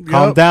mouth.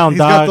 Calm down, He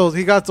dog.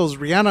 got those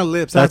Rihanna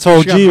lips. That's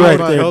what she OG got right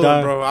mouth there, Kill dog.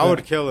 him, bro. I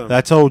would kill him.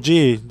 That's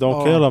OG. Don't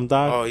Oh. kill him,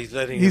 dog. Oh, he's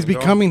letting He's him go.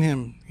 becoming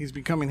him. He's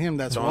becoming him.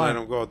 That's Don't why. let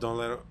him go. Don't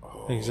let him.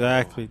 Oh.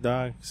 Exactly,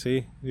 dog.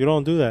 See, you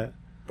don't do that.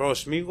 Bro,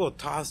 Smeagol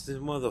tossed this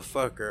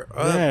motherfucker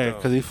up. Yeah, though.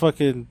 because he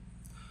fucking.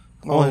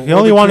 Oh, he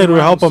only what wanted to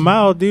between help rounds? him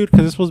out, dude.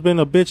 Because this was been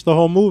a bitch the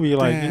whole movie.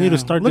 Like, you need to Damn.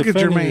 start Look at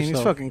defending Jermaine. He's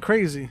yourself. fucking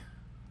crazy.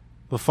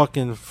 But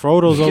fucking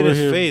Frodo's Look at over his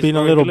here face, being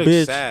bro. a He little looks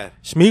bitch. sad.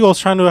 Schmiegel's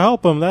trying to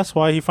help him. That's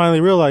why he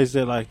finally realized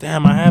it. Like,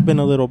 damn, I have been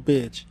a little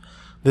bitch.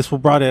 This will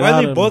brought it Why out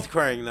are they of both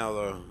crying now,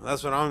 though?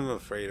 That's what I'm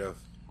afraid of.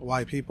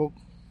 White people.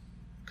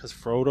 Because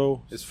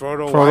Frodo. Is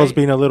Frodo Frodo's white?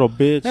 being a little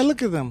bitch. Hey,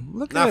 look at them.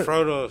 Look Not at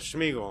Frodo,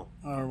 Smeagol.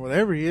 or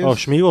whatever he is. Oh,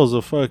 Schmiegel's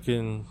a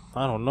fucking.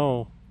 I don't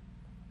know.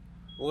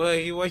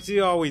 Well, what's he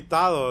all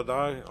aguitado,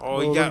 dog? Oh, Oh,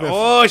 he look got. at-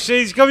 Oh, shit,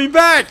 he's coming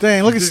back.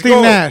 Dang, look at Just Steve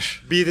go.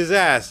 Nash. Beat his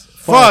ass.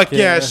 Fuck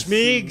yeah, that's-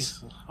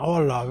 Schmiegs. Oh,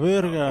 la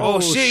verga. Oh,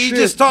 shit, he shit.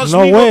 just tossed No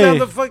Smeagol down way.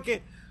 the fucking.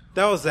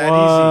 That was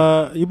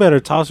that easy. You better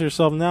toss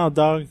yourself now,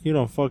 dog. You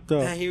done fucked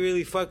up. Man, he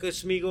really fucked with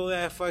Smeagol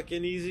that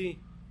fucking easy.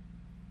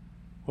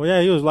 Well,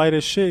 yeah, he was light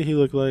as shit. He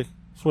looked like.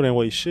 Foot ain't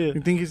weigh shit.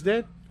 You think he's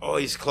dead? Oh,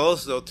 he's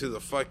close though to the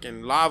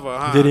fucking lava,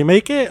 huh? Did he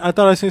make it? I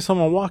thought I seen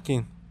someone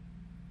walking.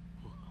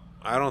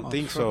 I don't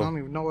think Fuck, I don't so.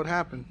 even know what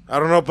happened. I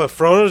don't know, but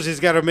Frodo's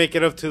just got to make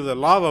it up to the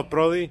lava,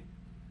 Brody.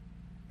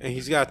 And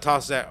he's got to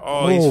toss that.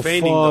 Oh, he's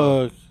fainting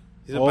though. fuck.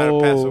 He's about to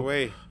pass Oh.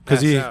 away.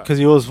 Because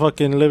he was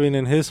fucking living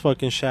in his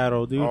fucking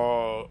shadow, dude.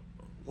 Oh,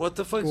 what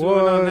the fuck's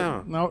going on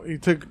now? No, he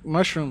took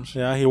mushrooms.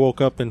 Yeah, he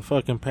woke up in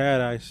fucking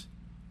paradise.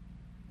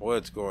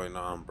 What's going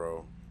on,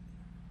 bro?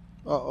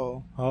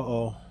 Uh-oh.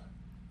 Uh-oh.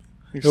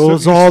 He's It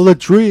was all a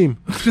dream.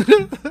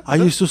 I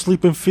used to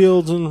sleep in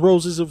fields and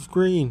roses of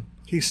green.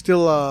 He's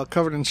still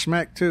covered in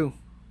smack, too.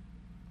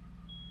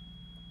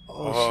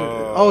 Oh,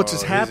 shit. Oh, it's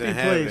his he's happy in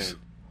place.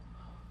 heaven.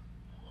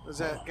 Is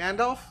that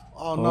Gandalf?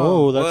 Oh, no.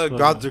 Oh, that's What,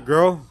 God's a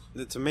girl?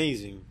 That's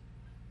amazing.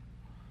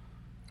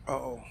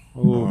 Uh-oh.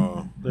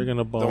 Ooh, they're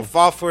gonna bone. Don't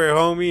fall for it,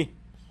 homie.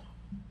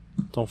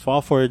 Don't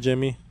fall for it,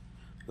 Jimmy.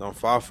 Don't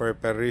fall for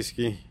it,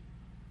 Perrisky.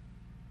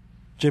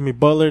 Jimmy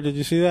Butler, did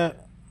you see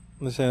that?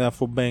 They say that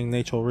for bang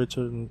Nicole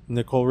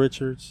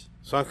Richards.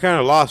 So I'm kind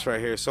of lost right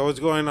here. So what's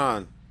going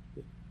on?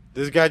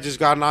 This guy just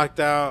got knocked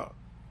out.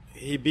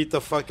 He beat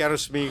the fuck out of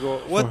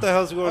Smeagol. What the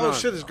hell's going Oh, on?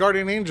 shit, it's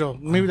Guardian Angel.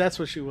 Maybe that's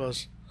what she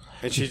was.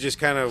 And she just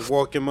kind of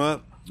woke him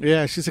up.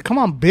 Yeah, she said, come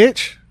on,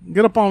 bitch.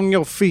 Get up on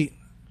your feet.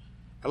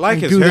 I like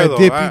And his do hair, that though.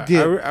 dippy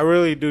dip. I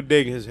really do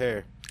dig his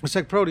hair. It's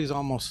like Proteus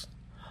almost.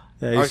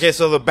 Yeah, he's- Okay,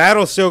 so the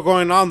battle's still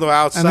going on, though,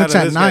 outside And it's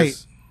of at this night.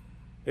 guy's-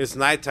 It's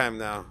nighttime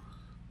now.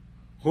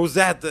 Who's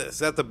that? Is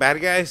that the bad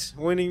guys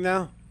winning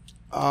now?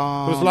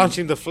 Who's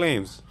launching the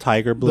flames?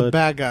 Tiger The Blood.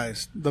 bad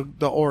guys, the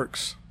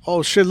orcs.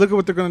 Oh shit! Look at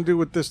what they're gonna do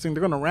with this thing.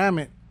 They're gonna ram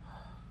it.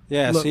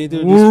 Yeah, Look, see,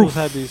 dude, woof. these fools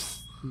had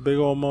these big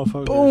old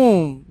motherfuckers.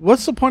 Boom!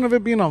 What's the point of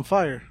it being on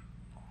fire?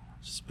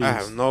 Just I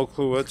have no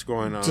clue what's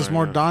going on. Just right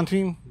more now.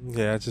 daunting.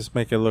 Yeah, just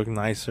make it look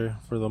nicer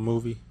for the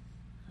movie.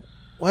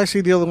 Why I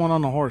see the other one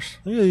on the horse?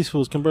 Look at these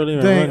fools can barely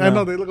even Dang, run I now.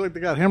 know they look like they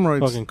got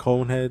hemorrhoids. Fucking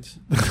cone heads.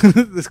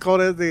 This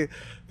cold as they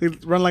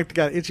run like they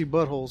got itchy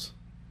buttholes.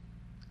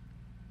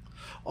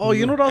 Oh,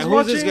 you know what I was And who's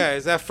watching? this guy?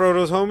 Is that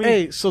Frodo's homie?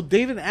 Hey, so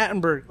David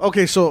Attenborough.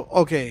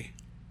 Okay.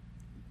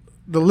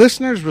 The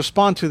listeners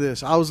respond to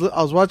this. I was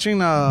watching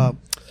David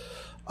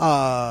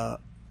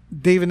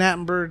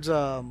Attenborough's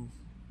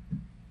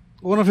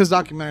one of his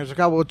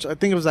documentaries. I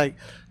think it was like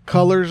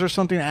Colors or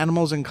something,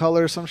 Animals in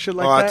Color, some shit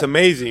like oh, that. that's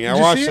amazing. I Did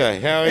you watched see that.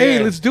 it? Hell Hey,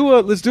 yeah.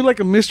 let's do like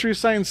a mystery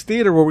science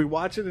theater where we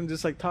watch it and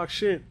just like talk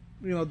shit,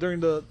 during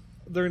the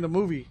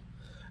movie,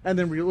 and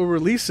then we'll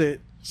release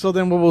it. So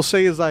then what we'll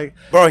say is like,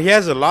 Bro, he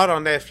has a lot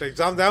on Netflix.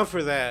 I'm down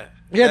for that.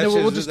 yeah, That then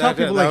we'll shit's- just tell that-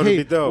 people that like, would hey,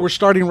 be dope. we're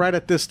starting right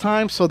at this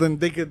time, so then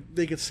they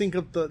could sync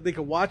up they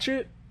could watch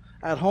it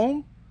at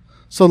home,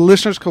 so the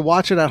listeners could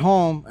watch it at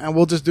home, and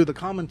we'll just do the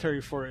commentary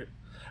for it.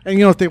 And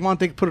if they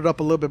want, they can put it up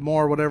a little bit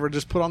more or whatever.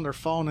 Just put on their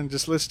phone and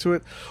just listen to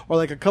it, or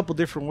like a couple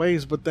different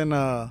ways. But then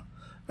and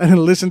then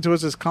listen to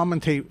us as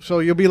commentate. So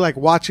you'll be like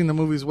watching the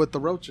movies with the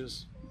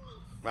roaches.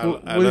 I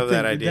What do you love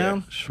that think? You idea.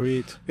 down?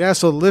 Sweet. Yeah.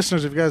 So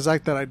listeners, if you guys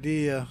like that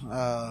idea,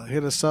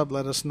 hit us up,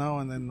 let us know,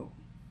 and then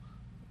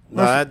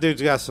No, that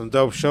dude's got some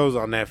dope shows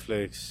on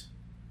Netflix.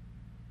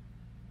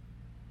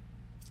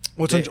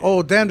 what's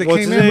oh damn, they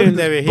What's came his in. name? With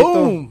this. David Hito?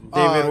 Boom.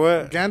 David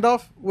what?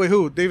 Gandalf. Wait,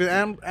 who? David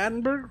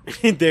Attenborough?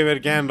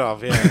 David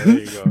Gandalf. Yeah, there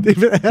you go.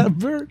 David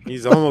Attenborough.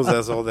 He's almost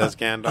as old as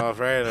Gandalf,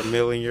 right?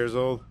 1,000,000 years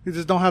old. He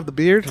just don't have the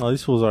beard. Oh,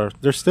 these fools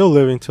they're still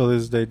living till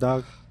this day,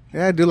 dog.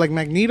 Yeah, dude, like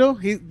Magneto.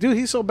 He's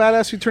so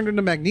badass. He turned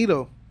into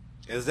Magneto.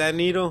 Is that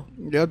Needle?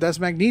 Yeah, that's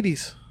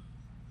Magnetes.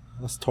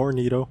 That's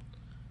Tornado.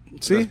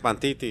 See, That's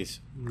Pantitis.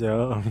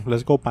 Yeah,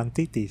 let's go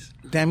Pantitis.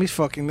 damn, he's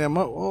fucking them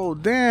up. Oh,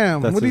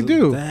 damn. That's What'd he his-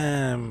 do?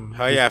 Damn.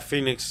 Oh, yeah,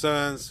 Phoenix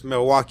Suns,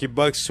 Milwaukee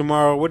Bucks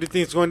tomorrow. What do you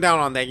think's going down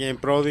on that game,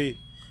 Brody?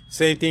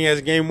 Same thing as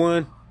game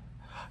one?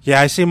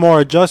 Yeah, I see more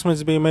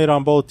adjustments being made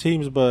on both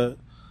teams, but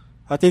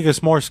I think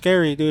it's more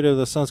scary, dude, if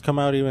the Suns come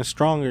out even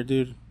stronger,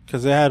 dude.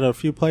 Because they had a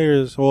few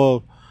players.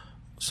 Well,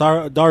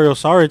 Dario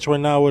Saric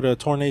went out with a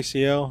torn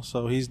ACL,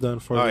 so he's done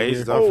for Oh, the he's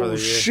year. done. for Oh, the year.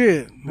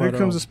 shit. Here But,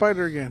 comes the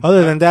spider again.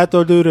 Other than that,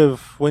 though, dude,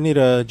 if we need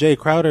a Jay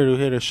Crowder to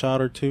hit a shot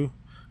or two.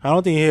 I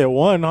don't think he hit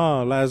one,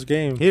 last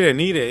game. He didn't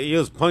need it. He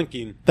was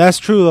punking. That's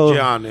true, though.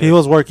 Giannis. He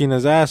was working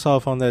his ass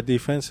off on that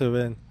defensive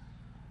end.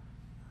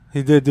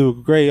 He did do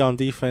great on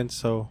defense,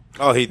 so.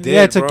 Oh, he did,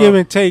 Yeah, it's bro. a give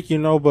and take,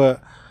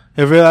 but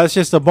if that's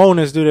just a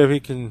bonus, dude. If he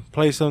can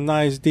play some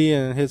nice D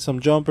and hit some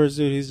jumpers,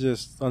 dude, he's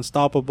just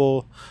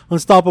unstoppable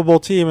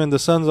team. And the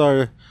Suns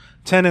are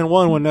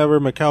 10-1 whenever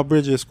Mikal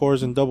Bridges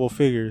scores in double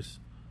figures.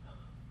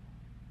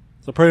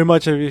 So pretty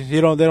much, if they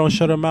don't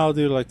shut him out,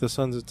 dude. Like the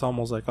Suns, it's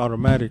almost like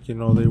automatic. They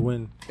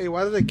win. Hey,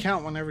 why do they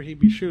count whenever he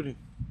be shooting?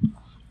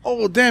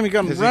 Oh, damn, he got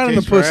him 'Cause he right in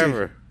the kicks pussy.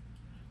 forever.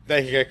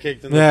 That he got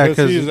kicked in the Yeah, 'cause-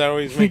 pussy. Is that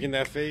why he's making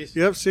that face?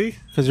 Yep, see?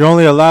 Because you're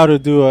only allowed to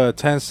do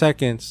 10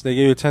 seconds. They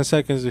give you 10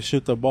 seconds to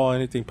shoot the ball.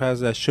 Anything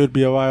past that should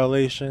be a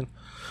violation.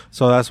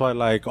 So that's why,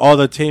 like, all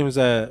the teams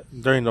that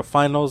during the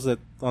finals that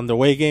on the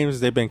away games,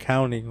 they've been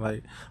counting.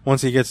 Like,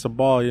 once he gets the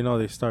ball,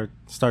 they start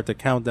the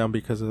countdown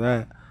because of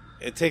that.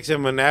 It takes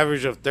him an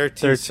average of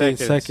 13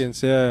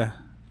 seconds, yeah.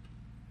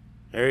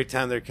 every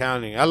time they're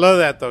counting. I love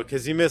that, though,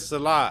 because he missed a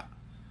lot.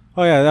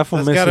 Oh, yeah, that fool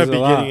That's misses got to be a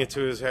lot. getting into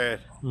his head.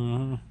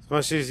 Mm-hmm. As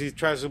much as he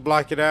tries to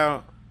block it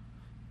out.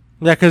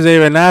 Yeah, because they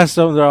even asked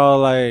them, they're all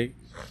like,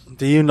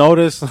 do you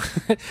notice,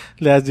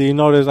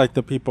 like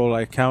the people,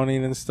 like,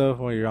 counting and stuff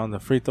when you're on the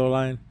free throw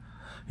line?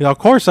 Of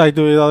course I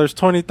do. There's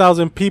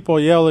 20,000 people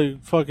yelling,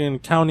 fucking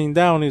counting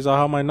down. He's like,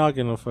 how am I not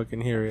going to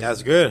fucking hear it?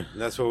 That's good.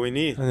 That's what we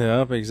need.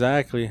 Yeah,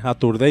 exactly.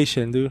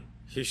 Aturdation, dude.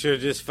 He should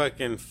have just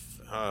fucking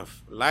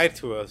lied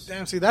to us.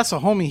 Damn, see, that's a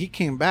homie. He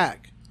came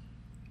back.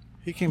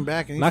 He came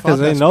back and he Not fought because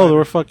they that know spider.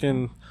 we're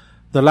fucking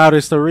the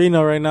loudest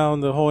arena right now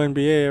in the whole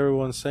NBA.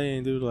 Everyone's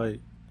saying, dude,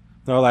 like,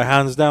 they're like,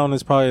 hands down,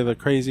 it's probably the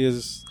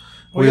craziest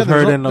Well, yeah, we've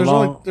heard in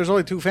a there's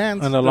only two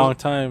fans. long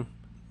time.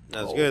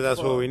 That's good. That's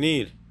what we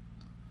need.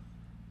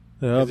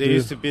 Yeah, 'Cause it dude.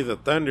 used to be the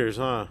Thunders,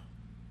 huh?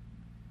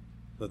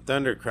 The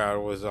Thunder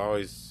crowd was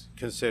always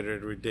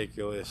considered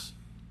ridiculous.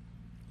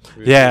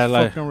 Yeah,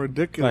 like fucking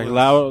ridiculous.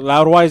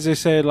 loud wise, they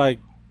say like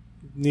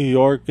New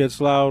York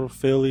gets loud,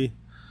 Philly,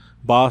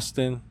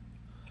 Boston.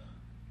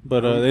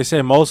 But they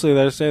say mostly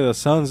they say the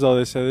Suns though.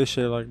 They say this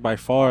shit like by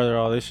far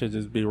they should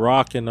just be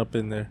rocking up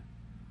in there,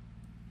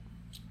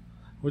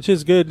 which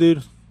is good,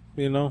 dude.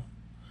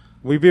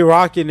 We be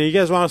rocking. You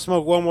guys want to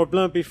smoke one more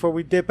blunt before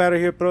we dip out of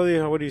here, Brody?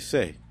 What do you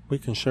say? We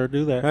can sure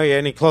do that. Oh yeah,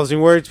 any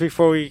closing words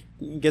before we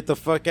get the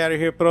fuck out of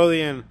here,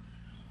 Brody? And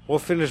we'll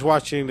finish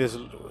watching this.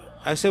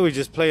 I say we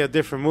just play a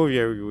different movie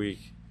every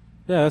week.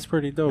 Yeah, that's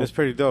pretty dope. It's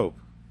pretty dope.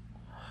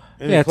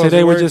 Any Yeah, closing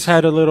today we words? just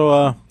had a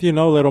little,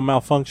 little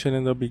malfunction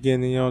in the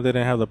beginning. They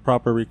didn't have the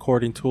proper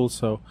recording tool,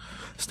 so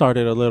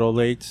started a little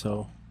late.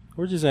 So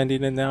we're just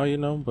ending it now,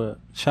 But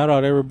shout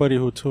out everybody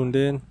who tuned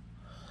in.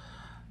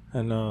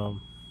 And,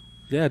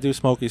 yeah, do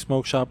Smoky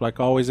Smoke Shop like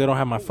always. They don't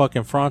have my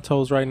fucking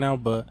Frontos right now,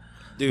 but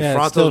Dude, yeah,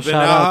 Fronto's still been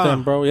shout out, out huh?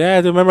 them, bro.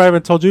 Yeah, dude, remember I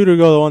even told you to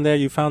go the one day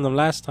you found them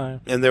last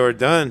time. And they were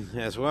done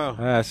as well.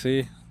 Ah,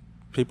 see,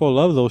 people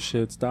love those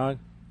shits, dog.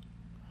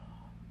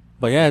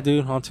 But yeah,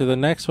 dude, on to the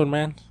next one,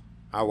 man.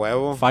 A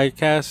huevo.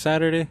 Fightcast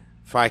Saturday.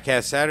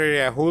 Fightcast Saturday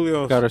at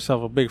Julio's. Got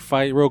ourselves a big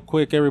fight, real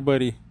quick,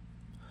 everybody.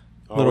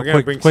 Oh, Little we're gonna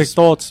quick, bring quick some-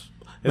 thoughts.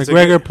 It's a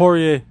McGregor good-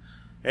 Poirier.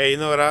 Hey, you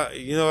know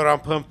what I'm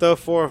pumped up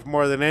for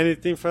more than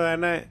anything for that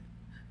night?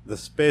 The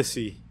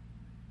Specie.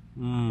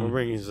 We're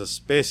bringing the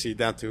Specie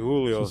down to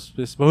Julio's.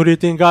 But who do you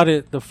think got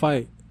it? The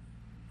fight.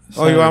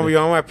 Oh, you Saturday.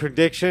 want my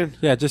prediction?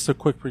 Yeah, just a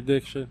quick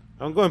prediction.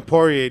 I'm going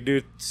Poirier,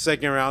 dude.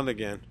 Second round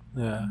again.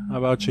 Yeah. How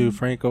about you,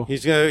 Franco?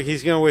 He's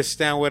gonna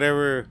withstand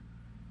whatever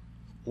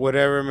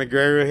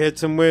McGregor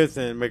hits him with,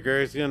 and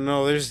McGregor's gonna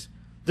know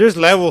there's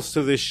levels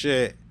to this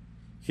shit.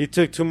 He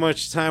took too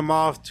much time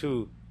off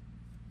to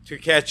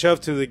catch up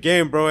to the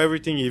game, bro.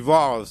 Everything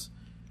evolves,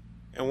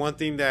 and one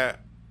thing that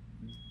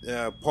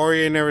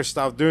Poirier never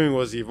stopped doing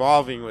was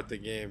evolving with the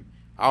game,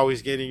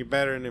 always getting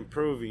better and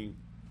improving.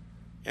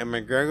 And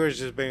McGregor's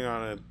just being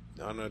on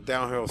a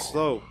downhill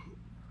slope.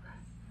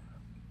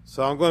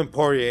 So I'm going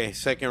Poirier,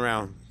 second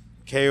round,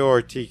 KO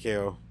or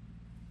TKO.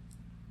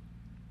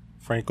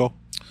 Franco.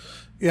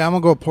 Yeah, I'm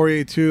gonna go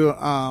Poirier too.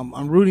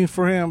 I'm rooting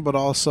for him, but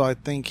also I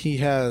think he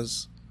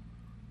has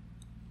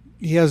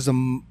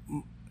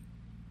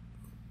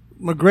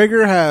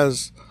McGregor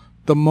has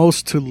the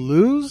most to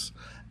lose,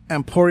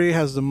 and Poirier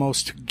has the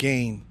most to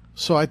gain.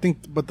 So I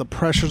think, but the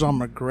pressure's on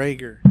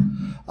McGregor.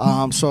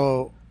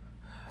 So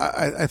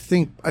I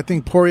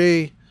think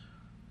Poirier.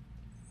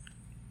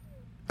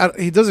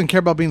 He doesn't care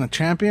about being a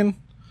champion,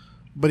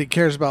 but he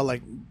cares about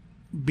like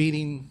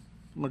beating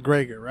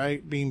McGregor,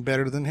 right? Being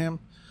better than him.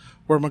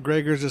 Where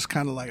McGregor's just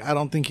kind of like, I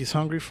don't think he's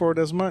hungry for it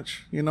as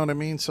much. You know what I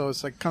mean? So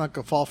it's like kind of like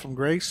a fall from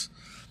grace.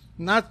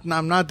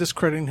 I'm not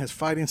discrediting his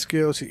fighting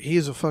skills. He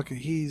is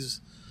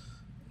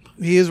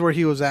where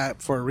he was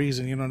at for a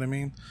reason. You know what I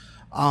mean?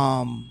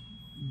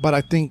 But I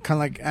think kind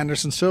of like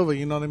Anderson Silva.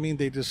 You know what I mean?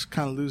 They just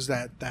kind of lose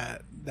that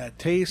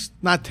taste,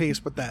 not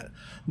taste, but that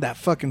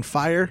fucking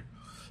fire.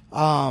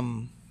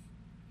 And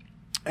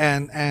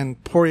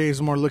Poirier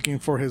is more looking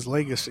for his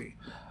legacy.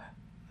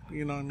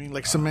 You know what I mean?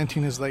 Like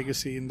cementing his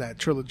legacy in that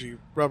trilogy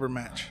rubber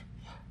match.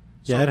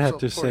 Yeah, I'd have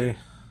to Poirier.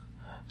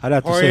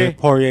 say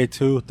Poirier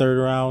too, third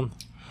round.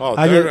 Oh,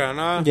 I third just- round,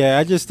 huh? Yeah,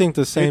 I just think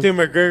the You same. think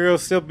McGregor will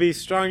still be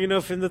strong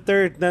enough in the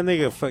third? That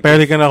nigga fucking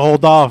Barely gonna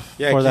hold off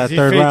yeah, for 'cause that he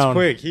third fades round.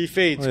 quick. He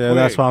fades Yeah, quick.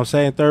 that's what I'm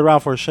saying. Third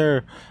round for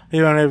sure.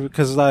 Even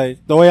because like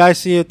the way I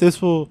see it, this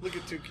fool, Look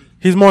at Tukey.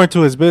 he's more into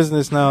his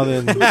business now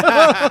than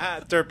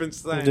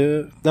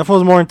Turpenstein. that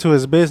fool's more into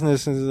his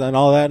business and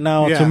all that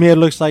now. Yeah. To me, it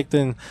looks like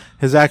then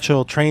his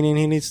actual training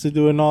he needs to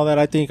do and all that.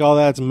 I think all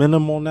that's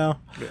minimal now.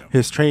 Yeah.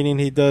 His training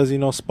he does,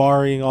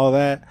 sparring, all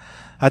that.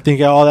 I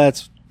think all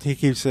that's he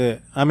keeps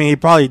it. I mean, he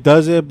probably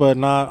does it, but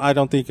not. I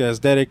don't think as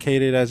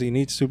dedicated as he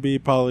needs to be.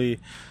 Probably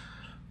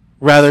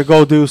rather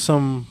go do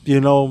some,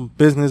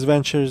 business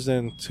ventures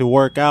than to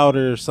work out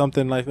or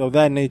something like of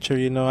that nature.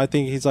 I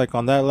think he's like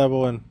on that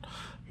level, and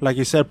like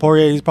you said,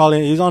 Poirier,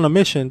 he's on a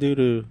mission, dude,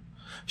 to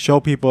show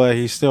people that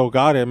he's still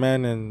got it,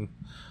 man, and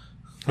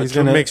He's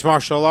gonna mix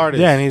martial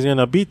artists. yeah, and he's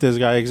gonna beat this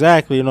guy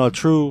exactly. A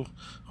true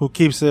who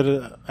keeps it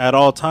at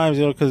all times.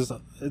 Because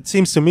it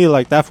seems to me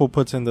like that fool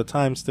puts in the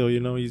time still.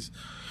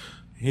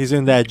 He's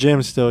in that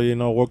gym still.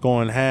 We're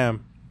going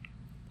ham,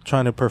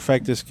 trying to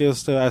perfect his skills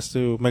still. As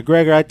to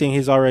McGregor, I think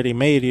he's already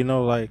made.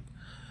 Like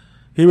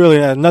he really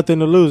has nothing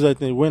to lose. I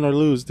think win or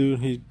lose, dude.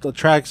 He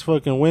attracts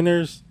fucking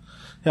winners.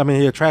 I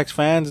mean, he attracts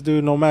fans,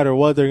 dude. No matter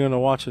what, they're gonna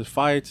watch his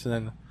fights,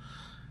 and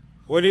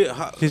What do you?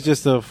 he's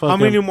just a fucking. How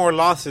many more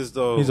losses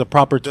though? He's a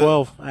proper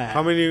 12.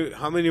 How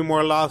many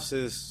more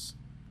losses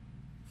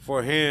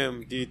for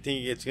him do you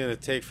think it's gonna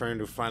take for him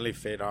to finally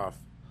fade off?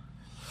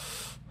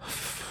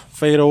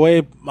 Fade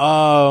away.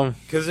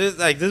 Because it's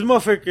like this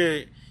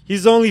motherfucker,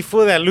 he's the only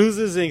fool that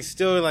loses and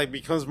still like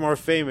becomes more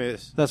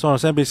famous. That's what I'm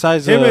saying.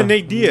 Besides Him and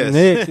Nate Diaz.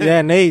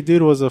 Nate,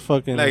 dude, was a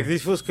fucking. Like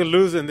these fools could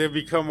lose and they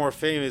become more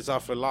famous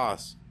off a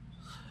loss.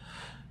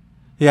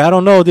 Yeah, I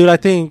don't know, dude. I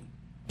think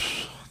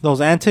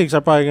those antics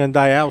are probably gonna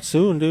die out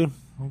soon, dude.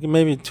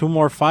 Maybe 2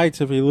 more fights.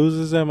 If he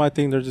loses them, I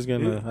think they're just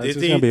gonna. It's just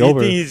gonna be do you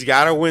over. think he's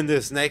gotta win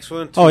this next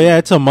one? Oh yeah,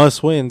 it's a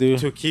must win, dude.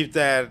 To keep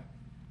that.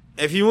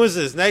 If he wins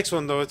this next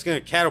one though, it's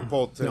gonna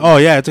catapult him Oh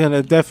yeah, it's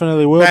gonna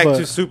definitely will. back But,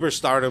 to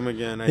superstardom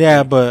again. I yeah,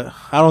 think. but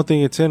I don't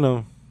think it's in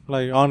him.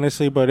 Like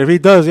honestly, but if he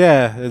does,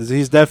 yeah,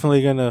 he's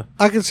definitely gonna.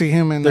 I can see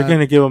him and They're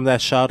gonna give him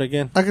that shot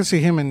again. I can see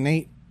him and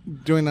Nate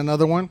doing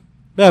another one.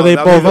 Yeah, Oh, they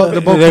that'd both be the-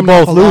 they coming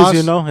both off a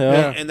lose, loss.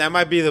 Yeah. And that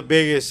might be the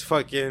biggest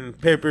fucking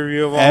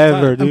pay-per-view of all Ever,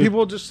 time. dude. And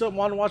people just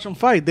want to watch them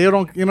fight. They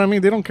don't, you know what I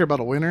mean? They don't care about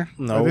a winner.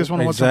 No, Like, they just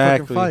want to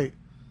exactly. watch them fucking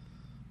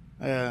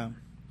fight. Yeah.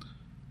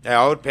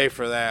 Yeah, I would pay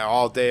for that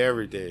all day,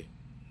 every day.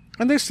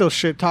 And they still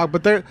shit talk,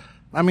 but they're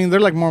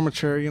like more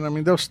mature, you know what I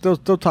mean? They'll still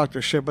talk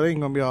their shit, but they ain't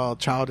gonna be all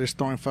childish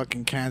throwing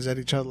fucking cans at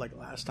each other like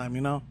last time,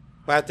 you know?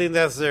 But I think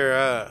that's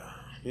their,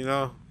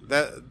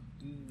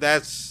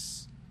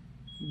 that's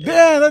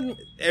Yeah, that,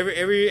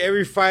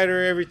 every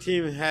fighter, every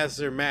team has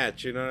their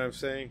match. You know what I'm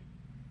saying?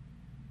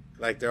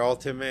 Like their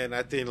ultimate. And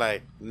I think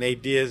like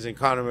Nate Diaz and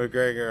Conor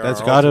McGregor.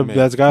 That's are gotta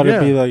ultimate.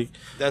 be like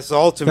That's the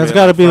ultimate. that's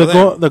gotta be for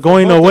the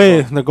going both of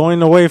away, them. the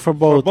going away for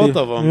both. both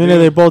of them, Even if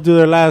dude. they both do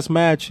their last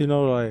match, you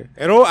know, like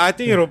I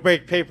think it'll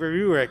break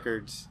pay-per-view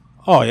records.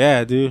 oh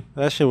yeah, dude,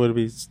 that shit would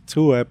be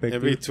too epic.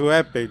 It'd be Dude. too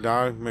epic,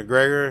 dog.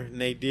 McGregor,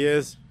 Nate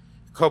Diaz,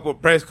 a couple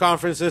press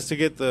conferences to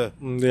get the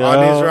Yeah.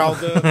 audience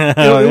riled up.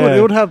 Hell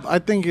it would yeah. have. I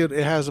think it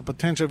has the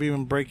potential of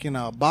even breaking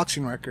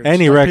boxing records.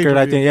 Any Like record,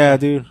 I pay-per-view. think, yeah,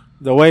 dude.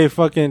 The way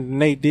fucking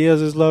Nate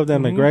Diaz is loved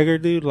and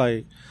McGregor, dude,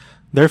 like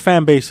their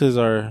fan bases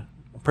are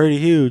pretty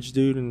huge,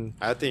 dude. And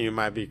I think you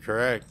might be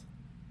correct.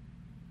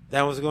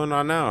 That what's going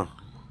on now?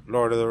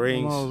 Lord of the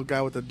Rings. Oh, the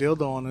guy with the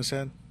dildo on his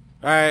head.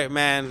 All right,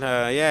 man.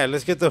 Yeah,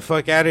 let's get the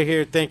fuck out of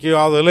here. Thank you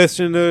all for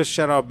listening to us.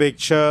 Shout out Big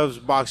Chubbs,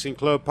 Boxing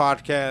Club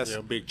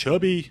Podcast. big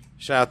chubby.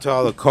 Shout out to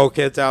all the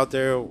cokeheads out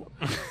there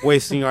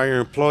wasting all your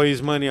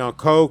employees' money on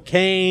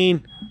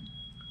cocaine.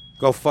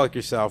 Go fuck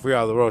yourself. We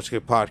are the Roach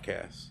Kid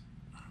Podcast.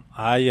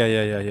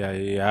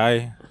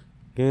 Ay.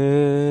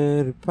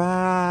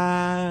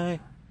 Goodbye.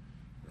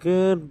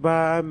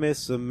 Goodbye,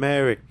 Miss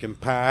American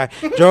Pie.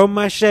 Drove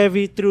my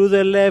Chevy through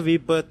the levee,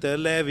 but the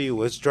levee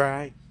was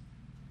dry.